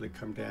simply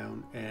come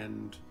down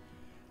and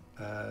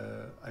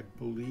I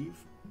believe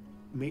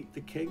mate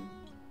the king,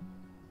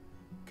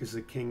 because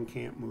the king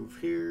can't move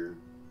here,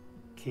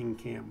 king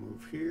can't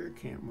move here,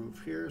 can't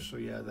move here, so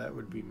yeah, that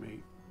would be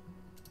mate.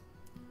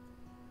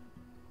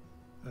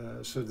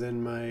 So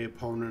then my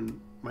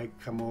opponent might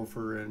come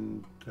over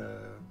and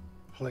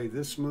play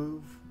this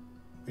move,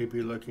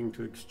 maybe looking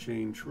to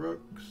exchange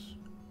rooks.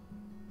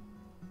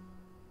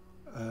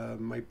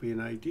 Might be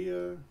an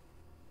idea,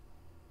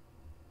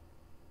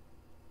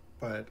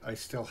 but I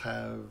still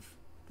have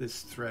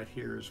this threat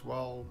here as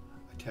well,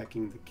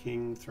 attacking the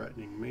king,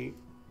 threatening mate.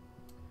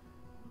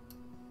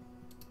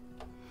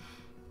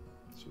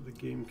 So the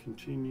game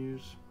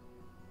continues.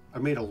 I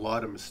made a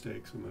lot of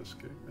mistakes in this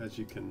game, as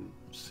you can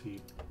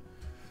see.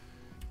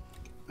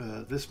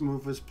 This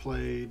move was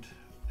played,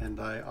 and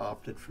I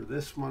opted for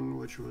this one,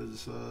 which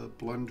was a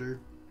blunder.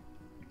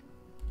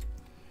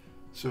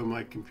 So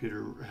my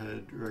computer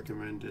had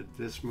recommended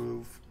this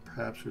move,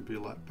 perhaps would be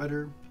a lot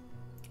better.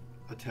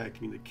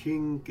 Attacking the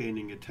king,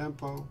 gaining a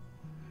tempo.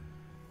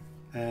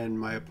 And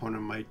my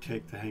opponent might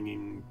take the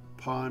hanging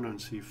pawn on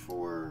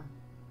c4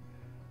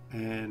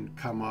 and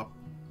come up.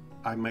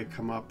 I might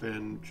come up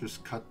and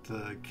just cut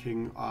the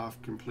king off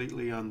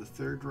completely on the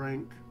third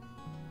rank.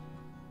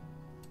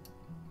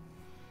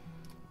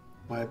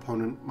 My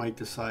opponent might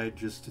decide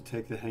just to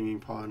take the hanging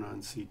pawn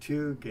on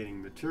c2,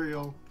 gaining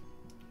material.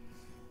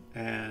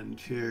 And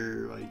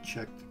here I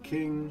check the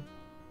king,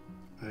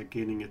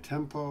 gaining a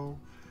tempo.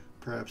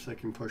 Perhaps I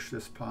can push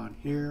this pawn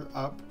here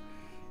up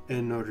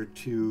in order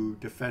to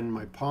defend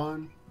my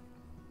pawn.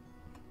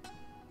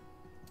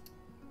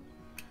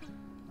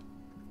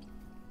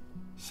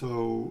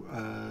 So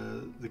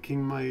the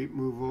king might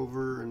move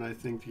over, and I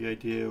think the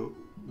idea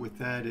with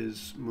that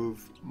is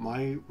move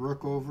my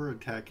rook over,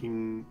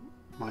 attacking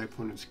my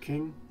opponent's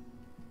king.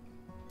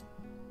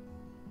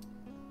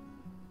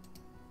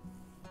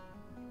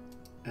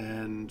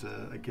 And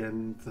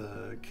again,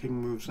 the king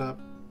moves up,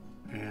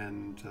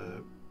 and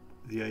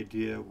the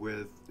idea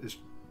with is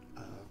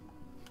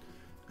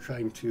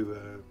trying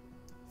to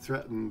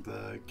threaten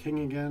the king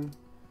again,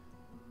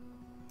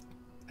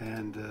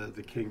 and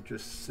the king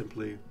just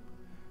simply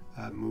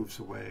moves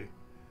away.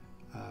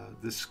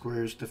 This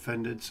square is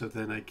defended, so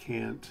then I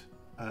can't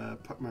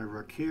put my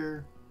rook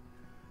here.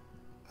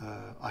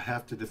 I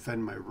have to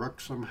defend my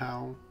rook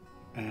somehow,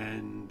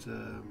 and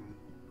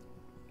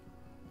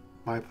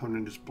my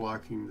opponent is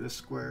blocking this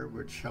square,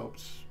 which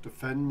helps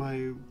defend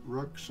my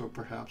rook, so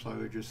perhaps I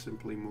would just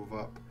simply move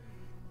up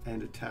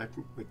and attack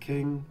the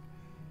king.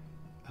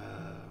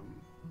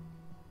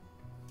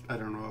 I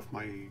don't know if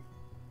my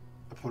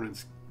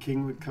opponent's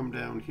king would come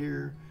down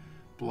here,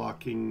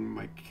 blocking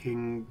my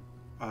king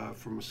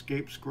from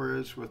escape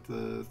squares with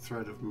the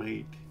threat of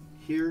mate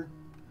here.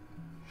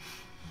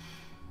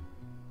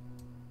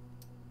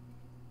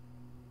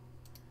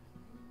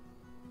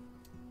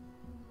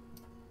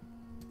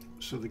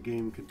 So the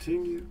game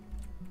continued.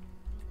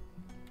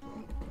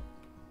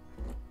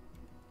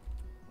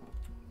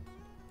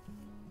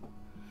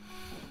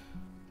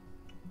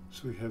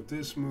 So we have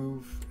this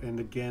move,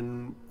 and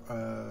again,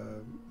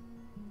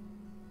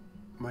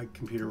 my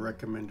computer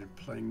recommended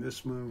playing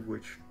this move,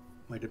 which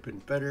might have been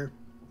better,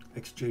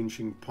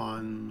 exchanging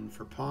pawn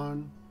for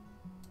pawn.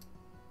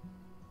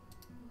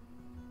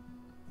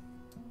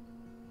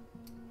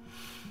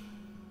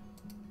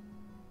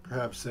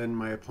 Perhaps then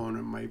my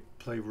opponent might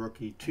play rook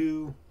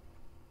e2,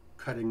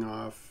 cutting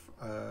off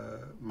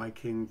my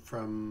king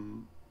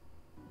from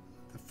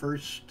the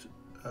first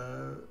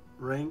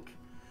rank,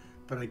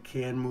 but I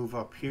can move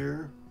up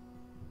here,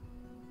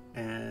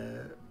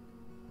 and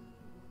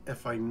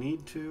if I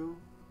need to,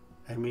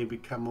 I maybe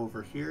come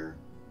over here.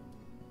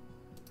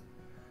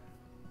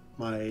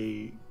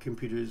 My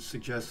computer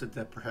suggested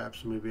that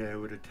perhaps maybe I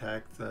would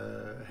attack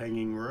the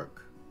hanging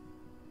rook,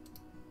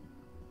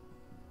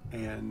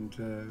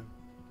 and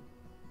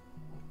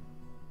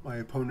my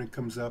opponent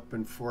comes up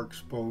and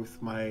forks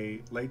both my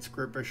light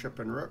square bishop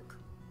and rook.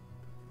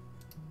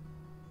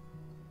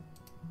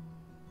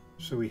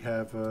 So we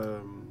have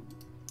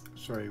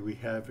we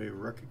have a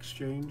rook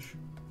exchange,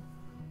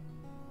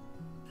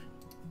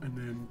 and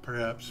then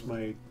perhaps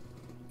my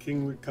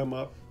king would come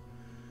up,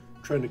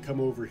 trying to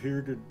come over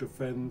here to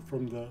defend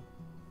from the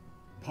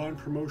pawn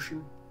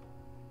promotion.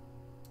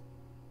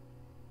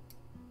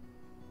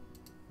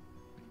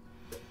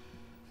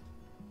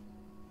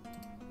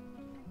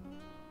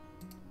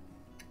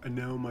 And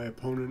now my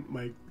opponent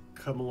might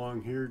come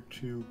along here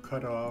to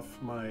cut off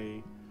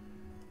my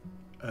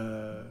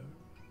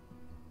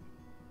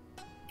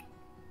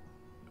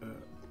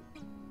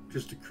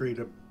just to create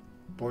a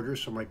border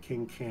so my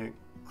king can't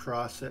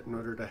cross it in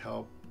order to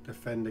help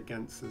defend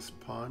against this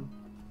pawn.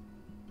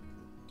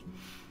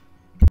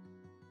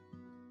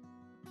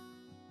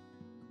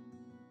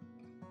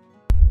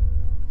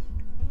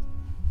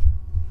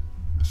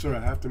 So I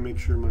have to make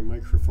sure my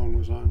microphone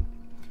was on.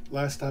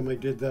 Last time I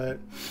did that,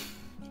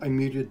 I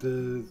muted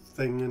the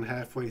thing, and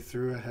halfway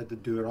through I had to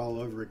do it all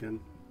over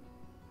again.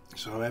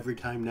 So every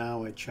time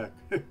now I check.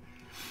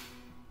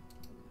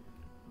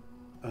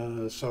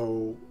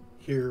 So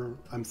here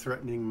I'm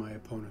threatening my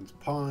opponent's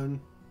pawn,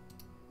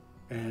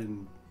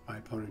 and my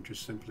opponent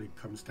just simply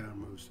comes down,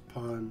 moves the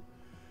pawn.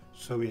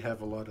 So we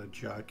have a lot of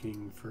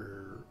jockeying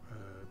for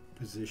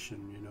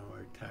position, you know,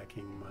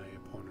 attacking my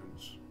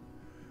opponent's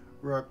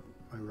rook.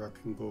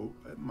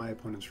 My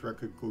opponent's rook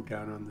could go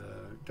down on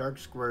the dark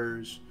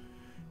squares,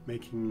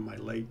 making my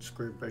light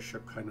square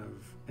bishop kind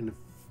of in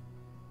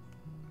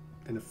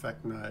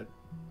effect not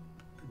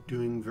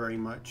doing very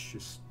much,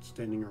 just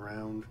standing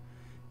around,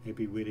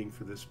 maybe waiting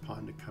for this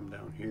pawn to come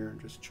down here and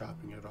just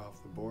chopping it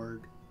off the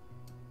board.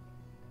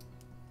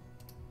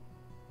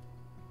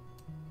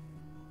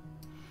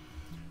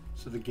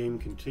 So the game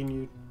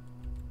continued.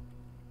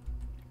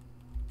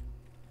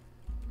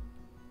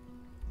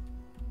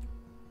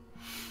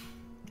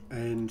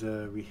 And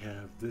we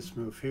have this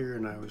move here,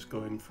 and I was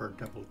going for a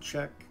double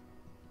check.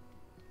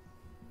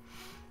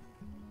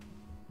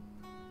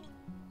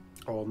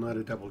 Oh, not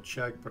a double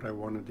check, but I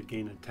wanted to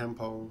gain a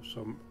tempo,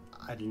 so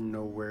I didn't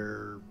know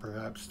where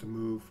perhaps to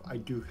move. I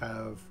do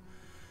have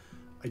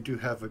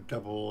a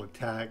double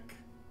attack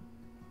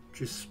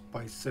just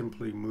by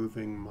simply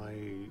moving my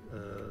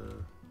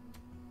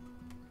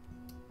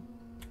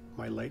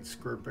my light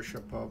square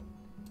bishop up,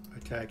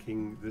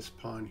 attacking this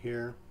pawn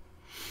here.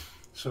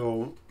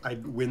 So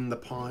I'd win the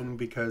pawn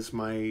because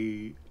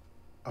my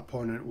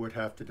opponent would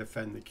have to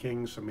defend the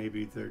king, so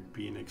maybe there'd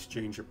be an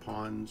exchange of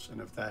pawns, and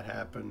if that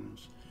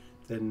happens,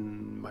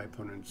 then my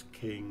opponent's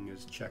king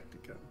is checked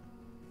again.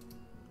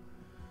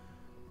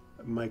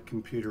 My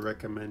computer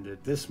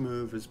recommended this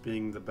move as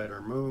being the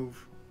better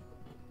move,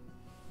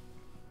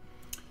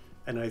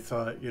 and I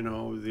thought, you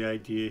know, the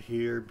idea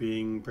here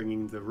being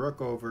bringing the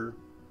rook over,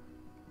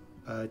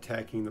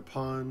 attacking the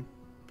pawn,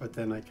 but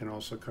then I can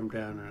also come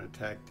down and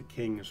attack the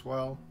king as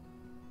well.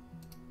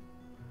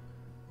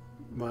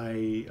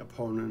 My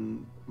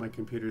opponent, my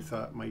computer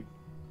thought, might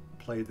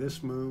play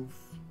this move,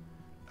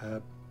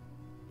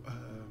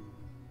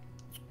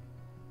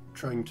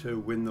 trying to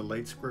win the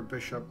light square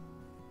bishop,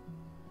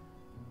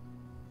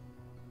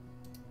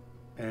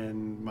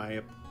 and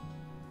my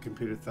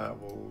computer thought,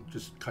 we'll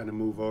just kind of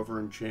move over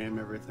and jam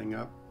everything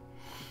up.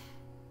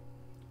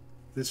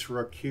 This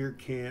rook here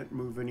can't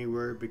move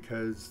anywhere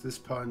because this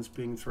pawn's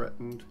being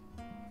threatened,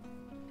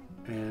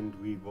 and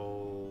we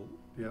will,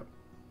 yep.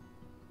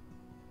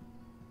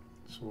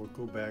 So we'll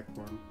go back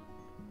one.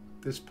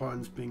 This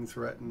pawn's being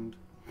threatened.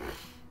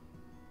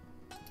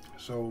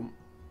 So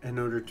in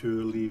order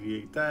to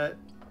alleviate that,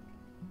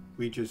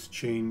 we just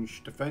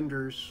change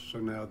defenders. So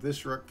now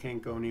this rook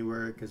can't go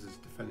anywhere because it's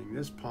defending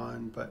this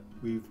pawn, but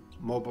we've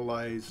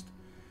mobilized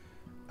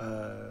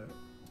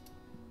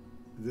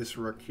this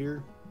rook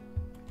here.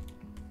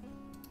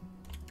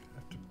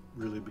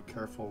 Really be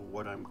careful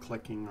what I'm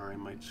clicking, or I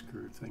might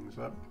screw things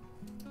up.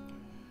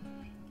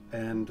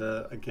 And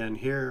again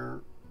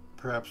here,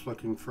 perhaps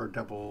looking for a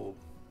double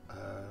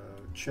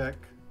check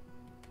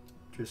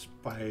just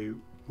by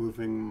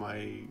moving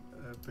my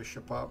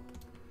bishop up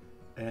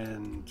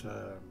and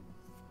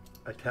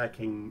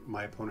attacking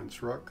my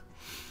opponent's rook.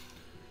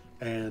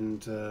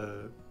 And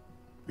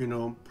you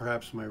know,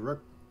 perhaps my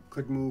rook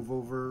could move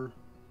over,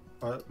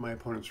 my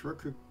opponent's rook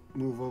could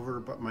move over,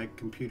 but my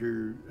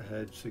computer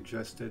had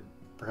suggested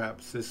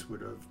perhaps this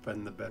would have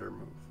been the better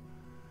move.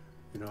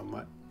 You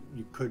know,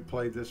 you could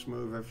play this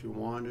move if you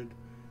wanted,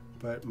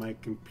 but my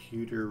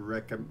computer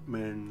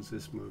recommends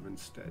this move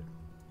instead.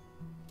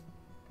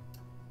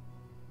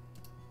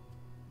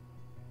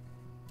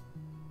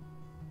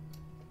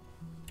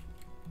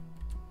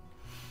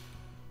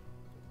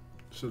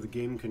 So the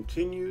game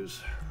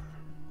continues.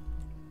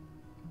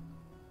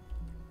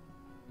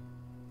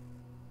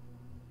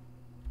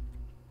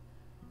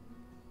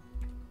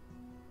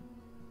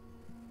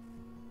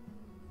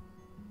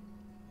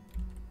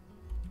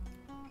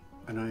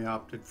 And I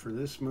opted for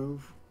this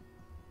move.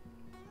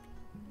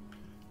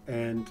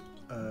 And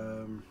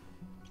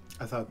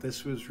I thought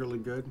this was really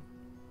good,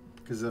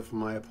 because if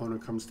my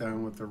opponent comes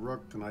down with the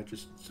rook, then I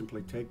just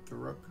simply take the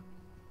rook.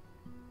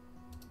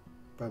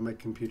 But my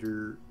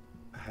computer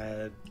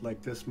had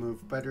liked this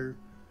move better,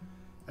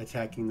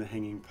 attacking the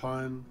hanging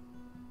pawn,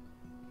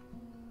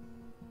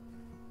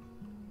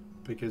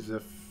 because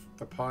if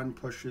the pawn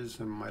pushes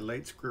and my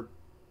late square,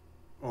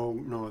 oh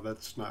no,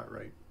 that's not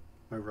right.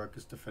 My rook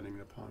is defending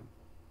the pawn.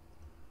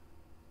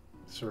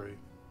 Sorry.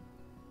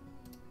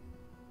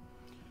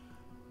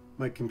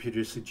 My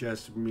computer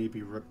suggested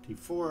maybe rook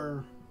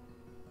d4,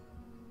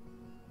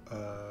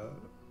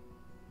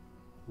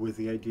 with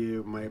the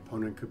idea my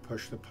opponent could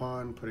push the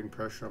pawn, putting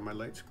pressure on my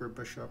light square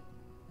bishop.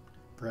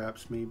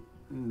 Perhaps me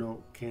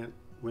can't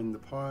win the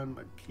pawn.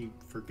 I keep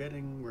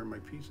forgetting where my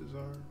pieces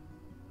are.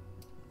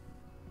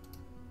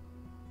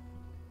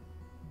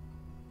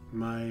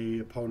 My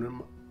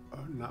opponent,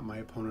 not my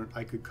opponent,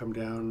 I could come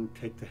down,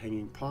 take the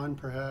hanging pawn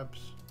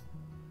perhaps.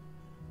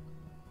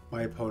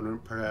 My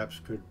opponent perhaps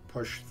could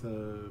push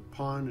the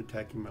pawn,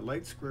 attacking my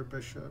light square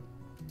bishop.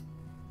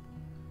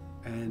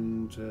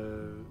 And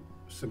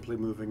simply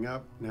moving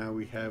up, now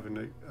we have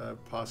a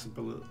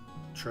possible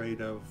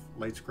trade of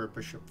light square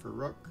bishop for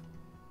rook.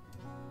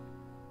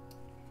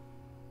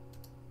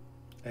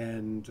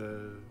 And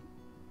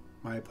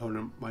my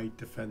opponent might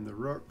defend the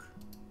rook,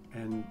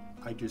 and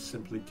I just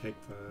simply take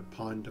the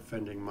pawn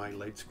defending my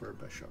light square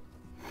bishop.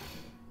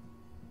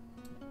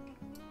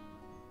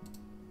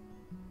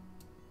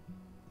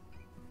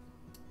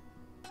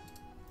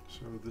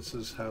 So this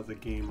is how the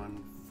game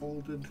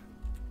unfolded.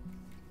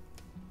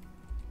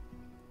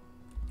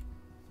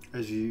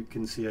 As you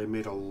can see, I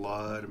made a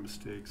lot of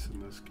mistakes in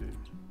this game.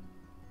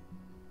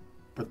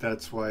 But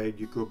that's why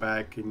you go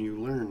back and you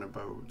learn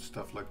about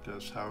stuff like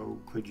this. How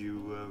could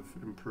you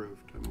have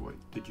improved, and what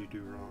did you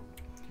do wrong?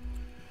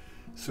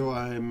 So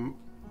I'm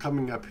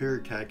coming up here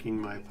attacking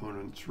my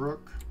opponent's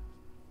rook.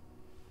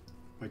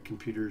 My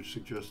computer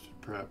suggested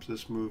perhaps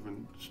this move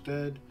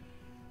instead,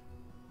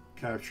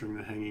 capturing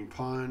the hanging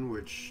pawn,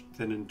 which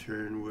then in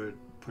turn would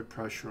put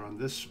pressure on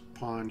this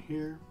pawn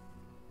here.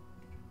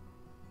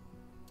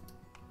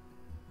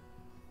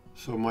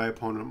 So my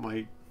opponent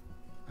might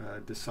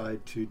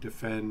decide to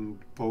defend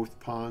both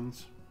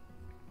pawns.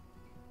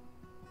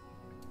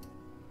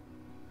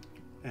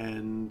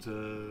 And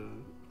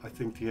I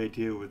think the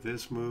idea with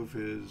this move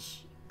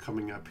is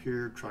coming up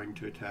here, trying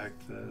to attack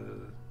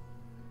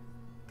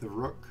the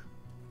rook,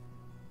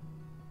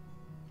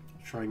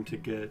 trying to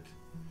get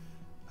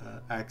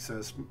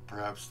access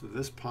perhaps to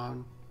this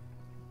pawn.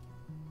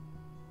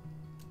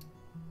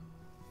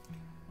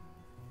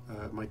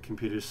 My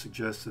computer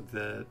suggested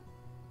that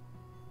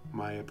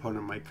my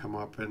opponent might come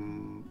up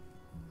and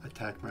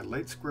attack my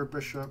light square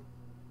bishop.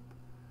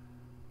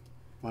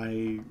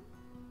 My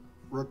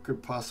rook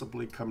could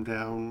possibly come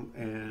down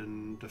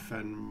and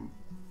defend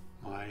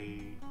my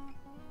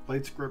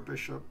light square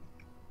bishop.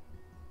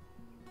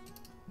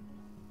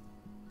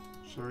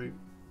 Sorry.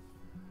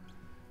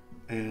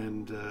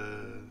 And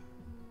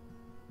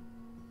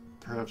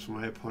perhaps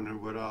my opponent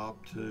would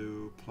opt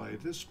to play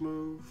this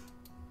move.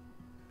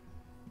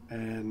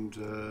 And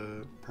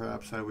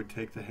perhaps I would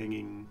take the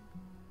hanging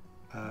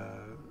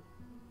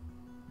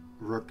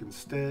rook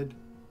instead.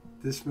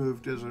 This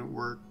move doesn't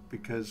work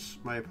because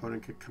my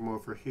opponent could come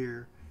over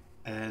here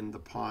and the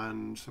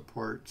pawn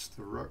supports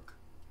the rook.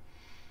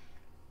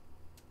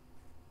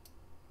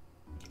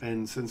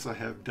 And since I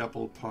have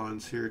double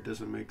pawns here, it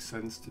doesn't make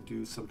sense to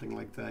do something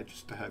like that,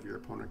 just to have your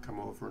opponent come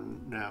over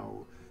and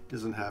now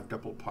doesn't have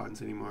double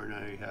pawns anymore.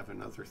 Now you have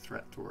another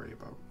threat to worry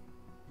about.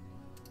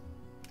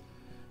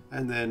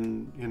 And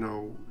then, you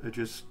know,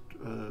 just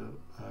a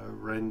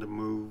random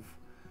move.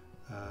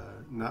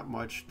 Not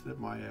much that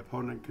my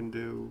opponent can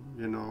do.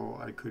 You know,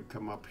 I could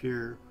come up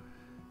here,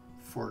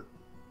 fork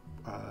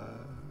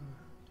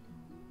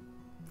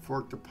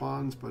the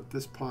pawns, but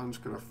this pawn's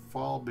going to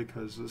fall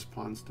because this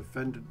pawn's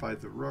defended by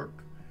the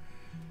rook.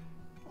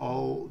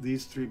 All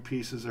these three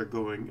pieces are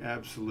going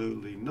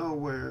absolutely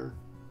nowhere.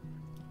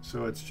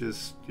 So it's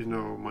just, you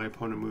know, my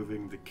opponent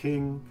moving the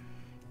king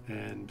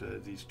and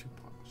these two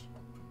pawns.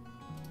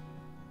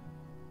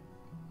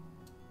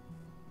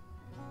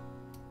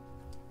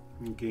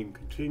 The game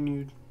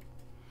continued.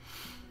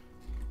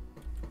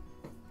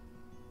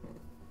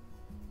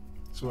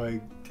 So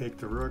I take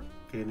the rook,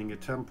 gaining a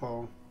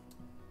tempo.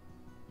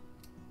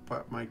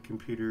 but my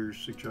computer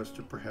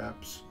suggested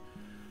perhaps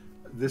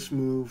this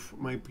move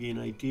might be an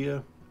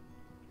idea,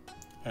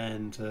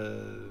 and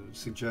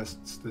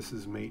suggests this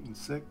is mate in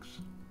 6.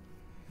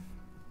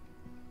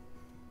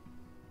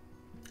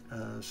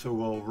 So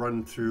we'll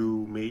run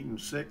through mate in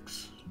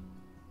 6,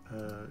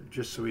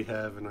 just so we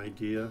have an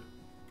idea.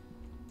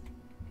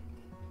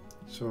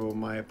 So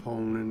my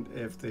opponent,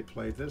 if they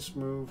play this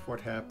move,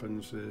 what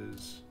happens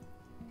is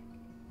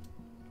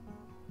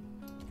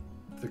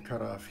they're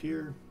cut off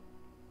here.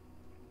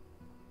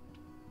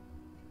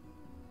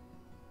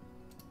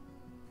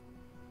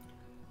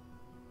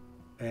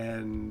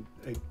 And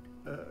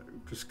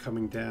just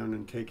coming down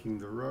and taking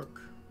the rook.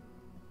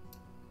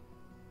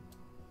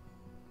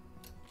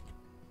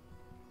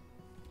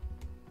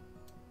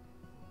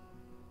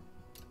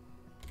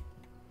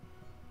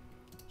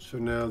 So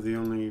now the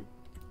only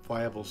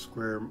viable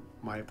square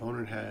my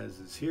opponent has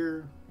is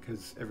here,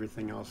 because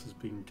everything else is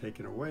being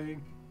taken away.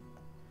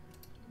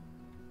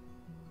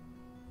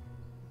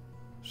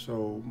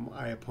 So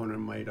my opponent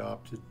might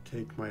opt to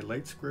take my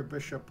late square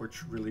bishop,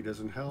 which really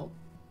doesn't help,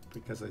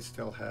 because I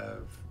still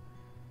have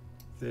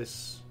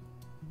this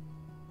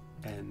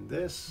and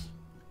this.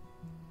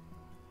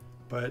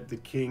 But the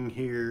king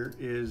here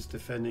is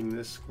defending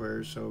this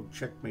square, so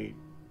checkmate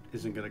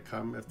isn't going to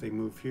come. If they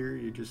move here,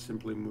 you just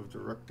simply move the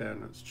rook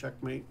down, it's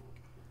checkmate.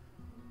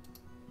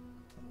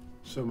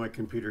 So my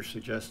computer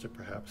suggested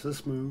perhaps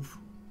this move,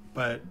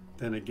 but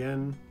then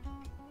again,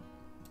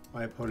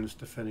 my opponent's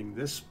defending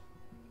this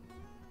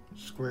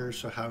square,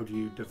 so how do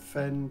you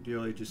defend? You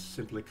really just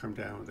simply come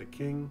down with a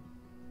king.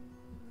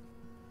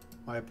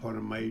 My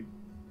opponent might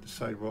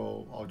decide,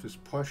 well, I'll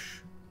just push,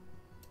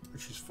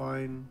 which is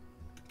fine.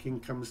 The king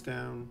comes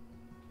down,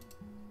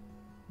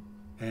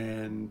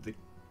 and the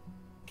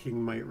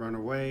king might run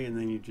away, and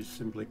then you just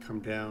simply come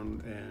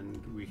down,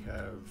 and we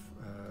have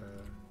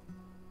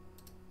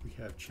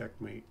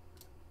checkmate,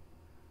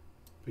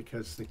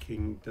 because the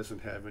king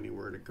doesn't have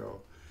anywhere to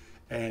go.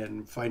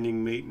 And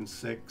finding mate in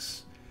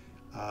 6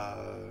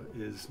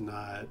 is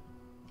not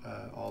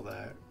all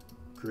that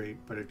great,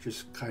 but it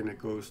just kind of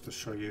goes to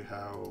show you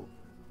how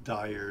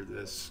dire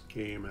this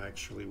game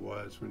actually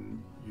was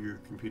when your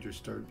computer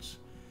starts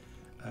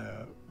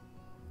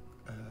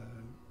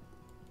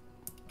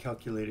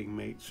calculating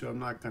mate. So I'm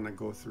not going to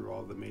go through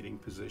all the mating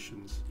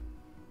positions.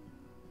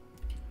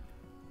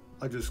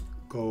 I'll just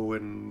go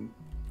and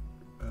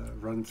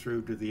run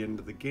through to the end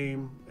of the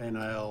game, and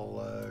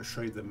I'll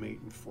show you the mate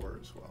in 4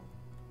 as well.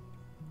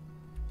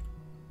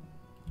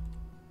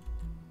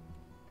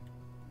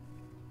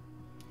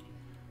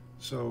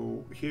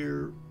 So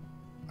here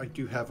I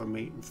do have a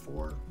mate in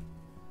 4.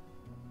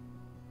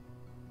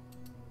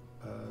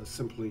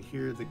 Simply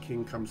here the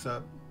king comes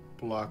up,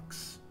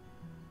 blocks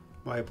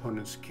my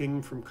opponent's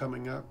king from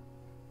coming up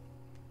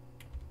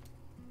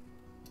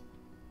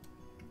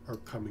or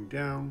coming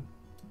down.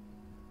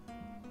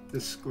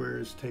 This square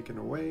is taken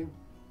away,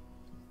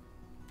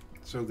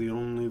 so the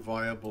only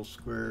viable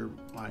square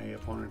my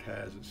opponent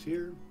has is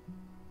here.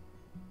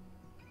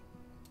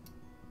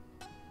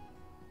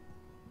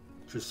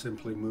 Just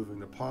simply moving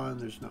the pawn,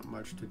 there's not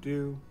much to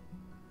do.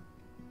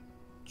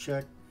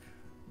 Check.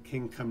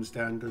 King comes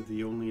down to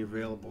the only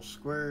available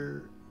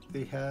square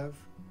they have.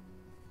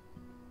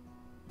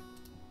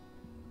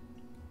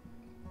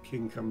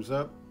 King comes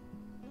up,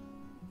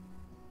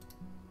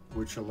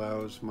 which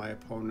allows my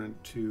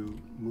opponent to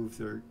move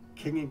their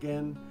king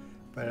again,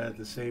 but at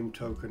the same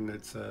token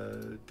it's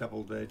a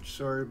double-edged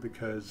sword,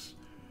 because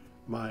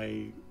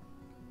my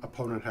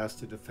opponent has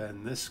to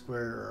defend this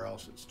square or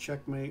else it's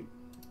checkmate.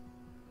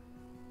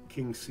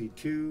 King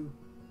c2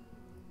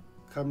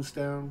 comes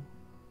down,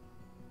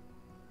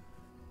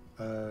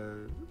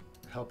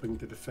 helping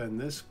to defend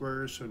this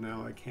square, so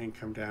now I can't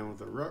come down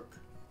with a rook,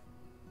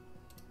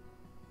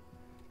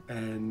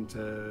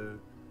 and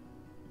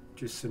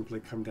just simply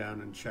come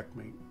down and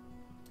checkmate.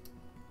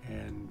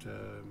 And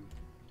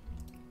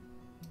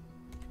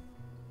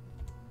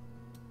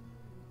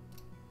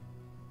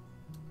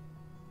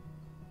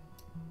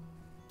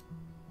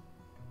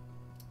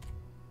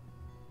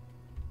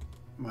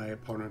my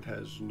opponent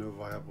has no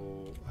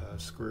viable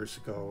squares to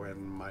go,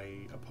 and my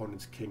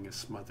opponent's king is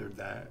smothered.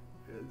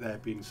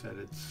 That being said,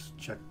 it's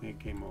checkmate,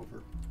 game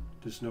over.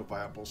 There's no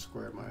viable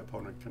square my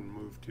opponent can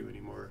move to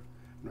anymore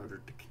in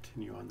order to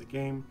continue on the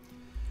game.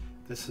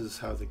 This is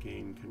how the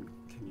game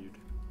continued.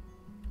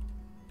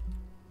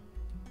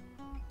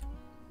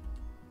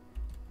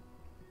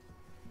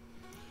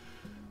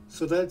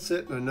 So that's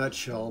it in a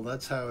nutshell.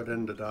 That's how it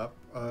ended up.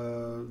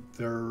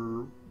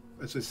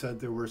 As I said,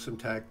 there were some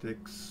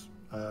tactics.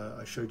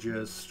 I showed you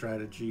a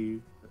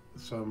strategy,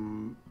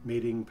 some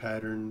mating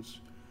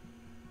patterns.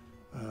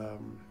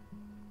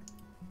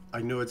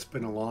 I know it's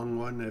been a long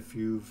one. If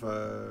you've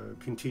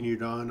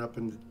continued on up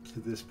to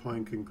this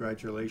point,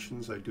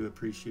 congratulations. I do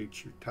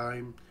appreciate your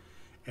time,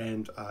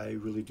 and I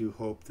really do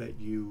hope that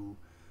you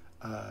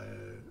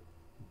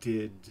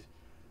did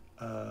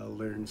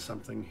learn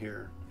something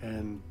here.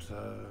 And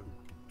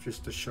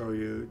just to show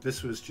you,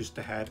 this was just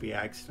a happy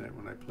accident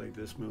when I played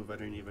this move. I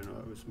didn't even know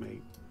it was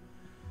mate.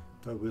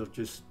 but we'll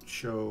just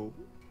show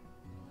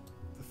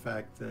the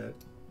fact that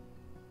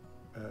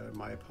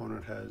my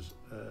opponent has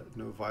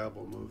no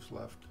viable moves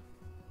left.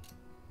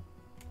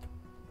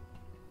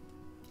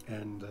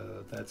 And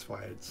that's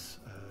why it's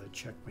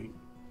checkmate.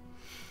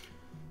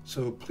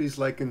 So please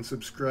like and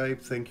subscribe.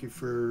 Thank you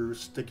for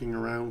sticking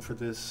around for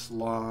this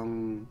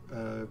long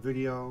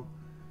video.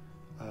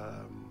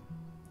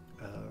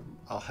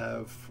 I'll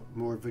have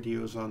more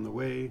videos on the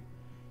way,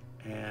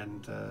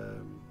 and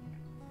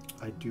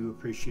I do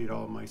appreciate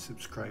all my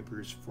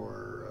subscribers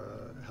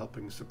for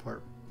helping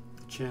support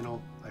the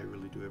channel. I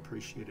really do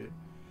appreciate it,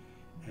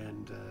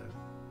 and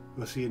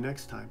we'll see you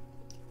next time.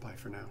 Bye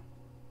for now.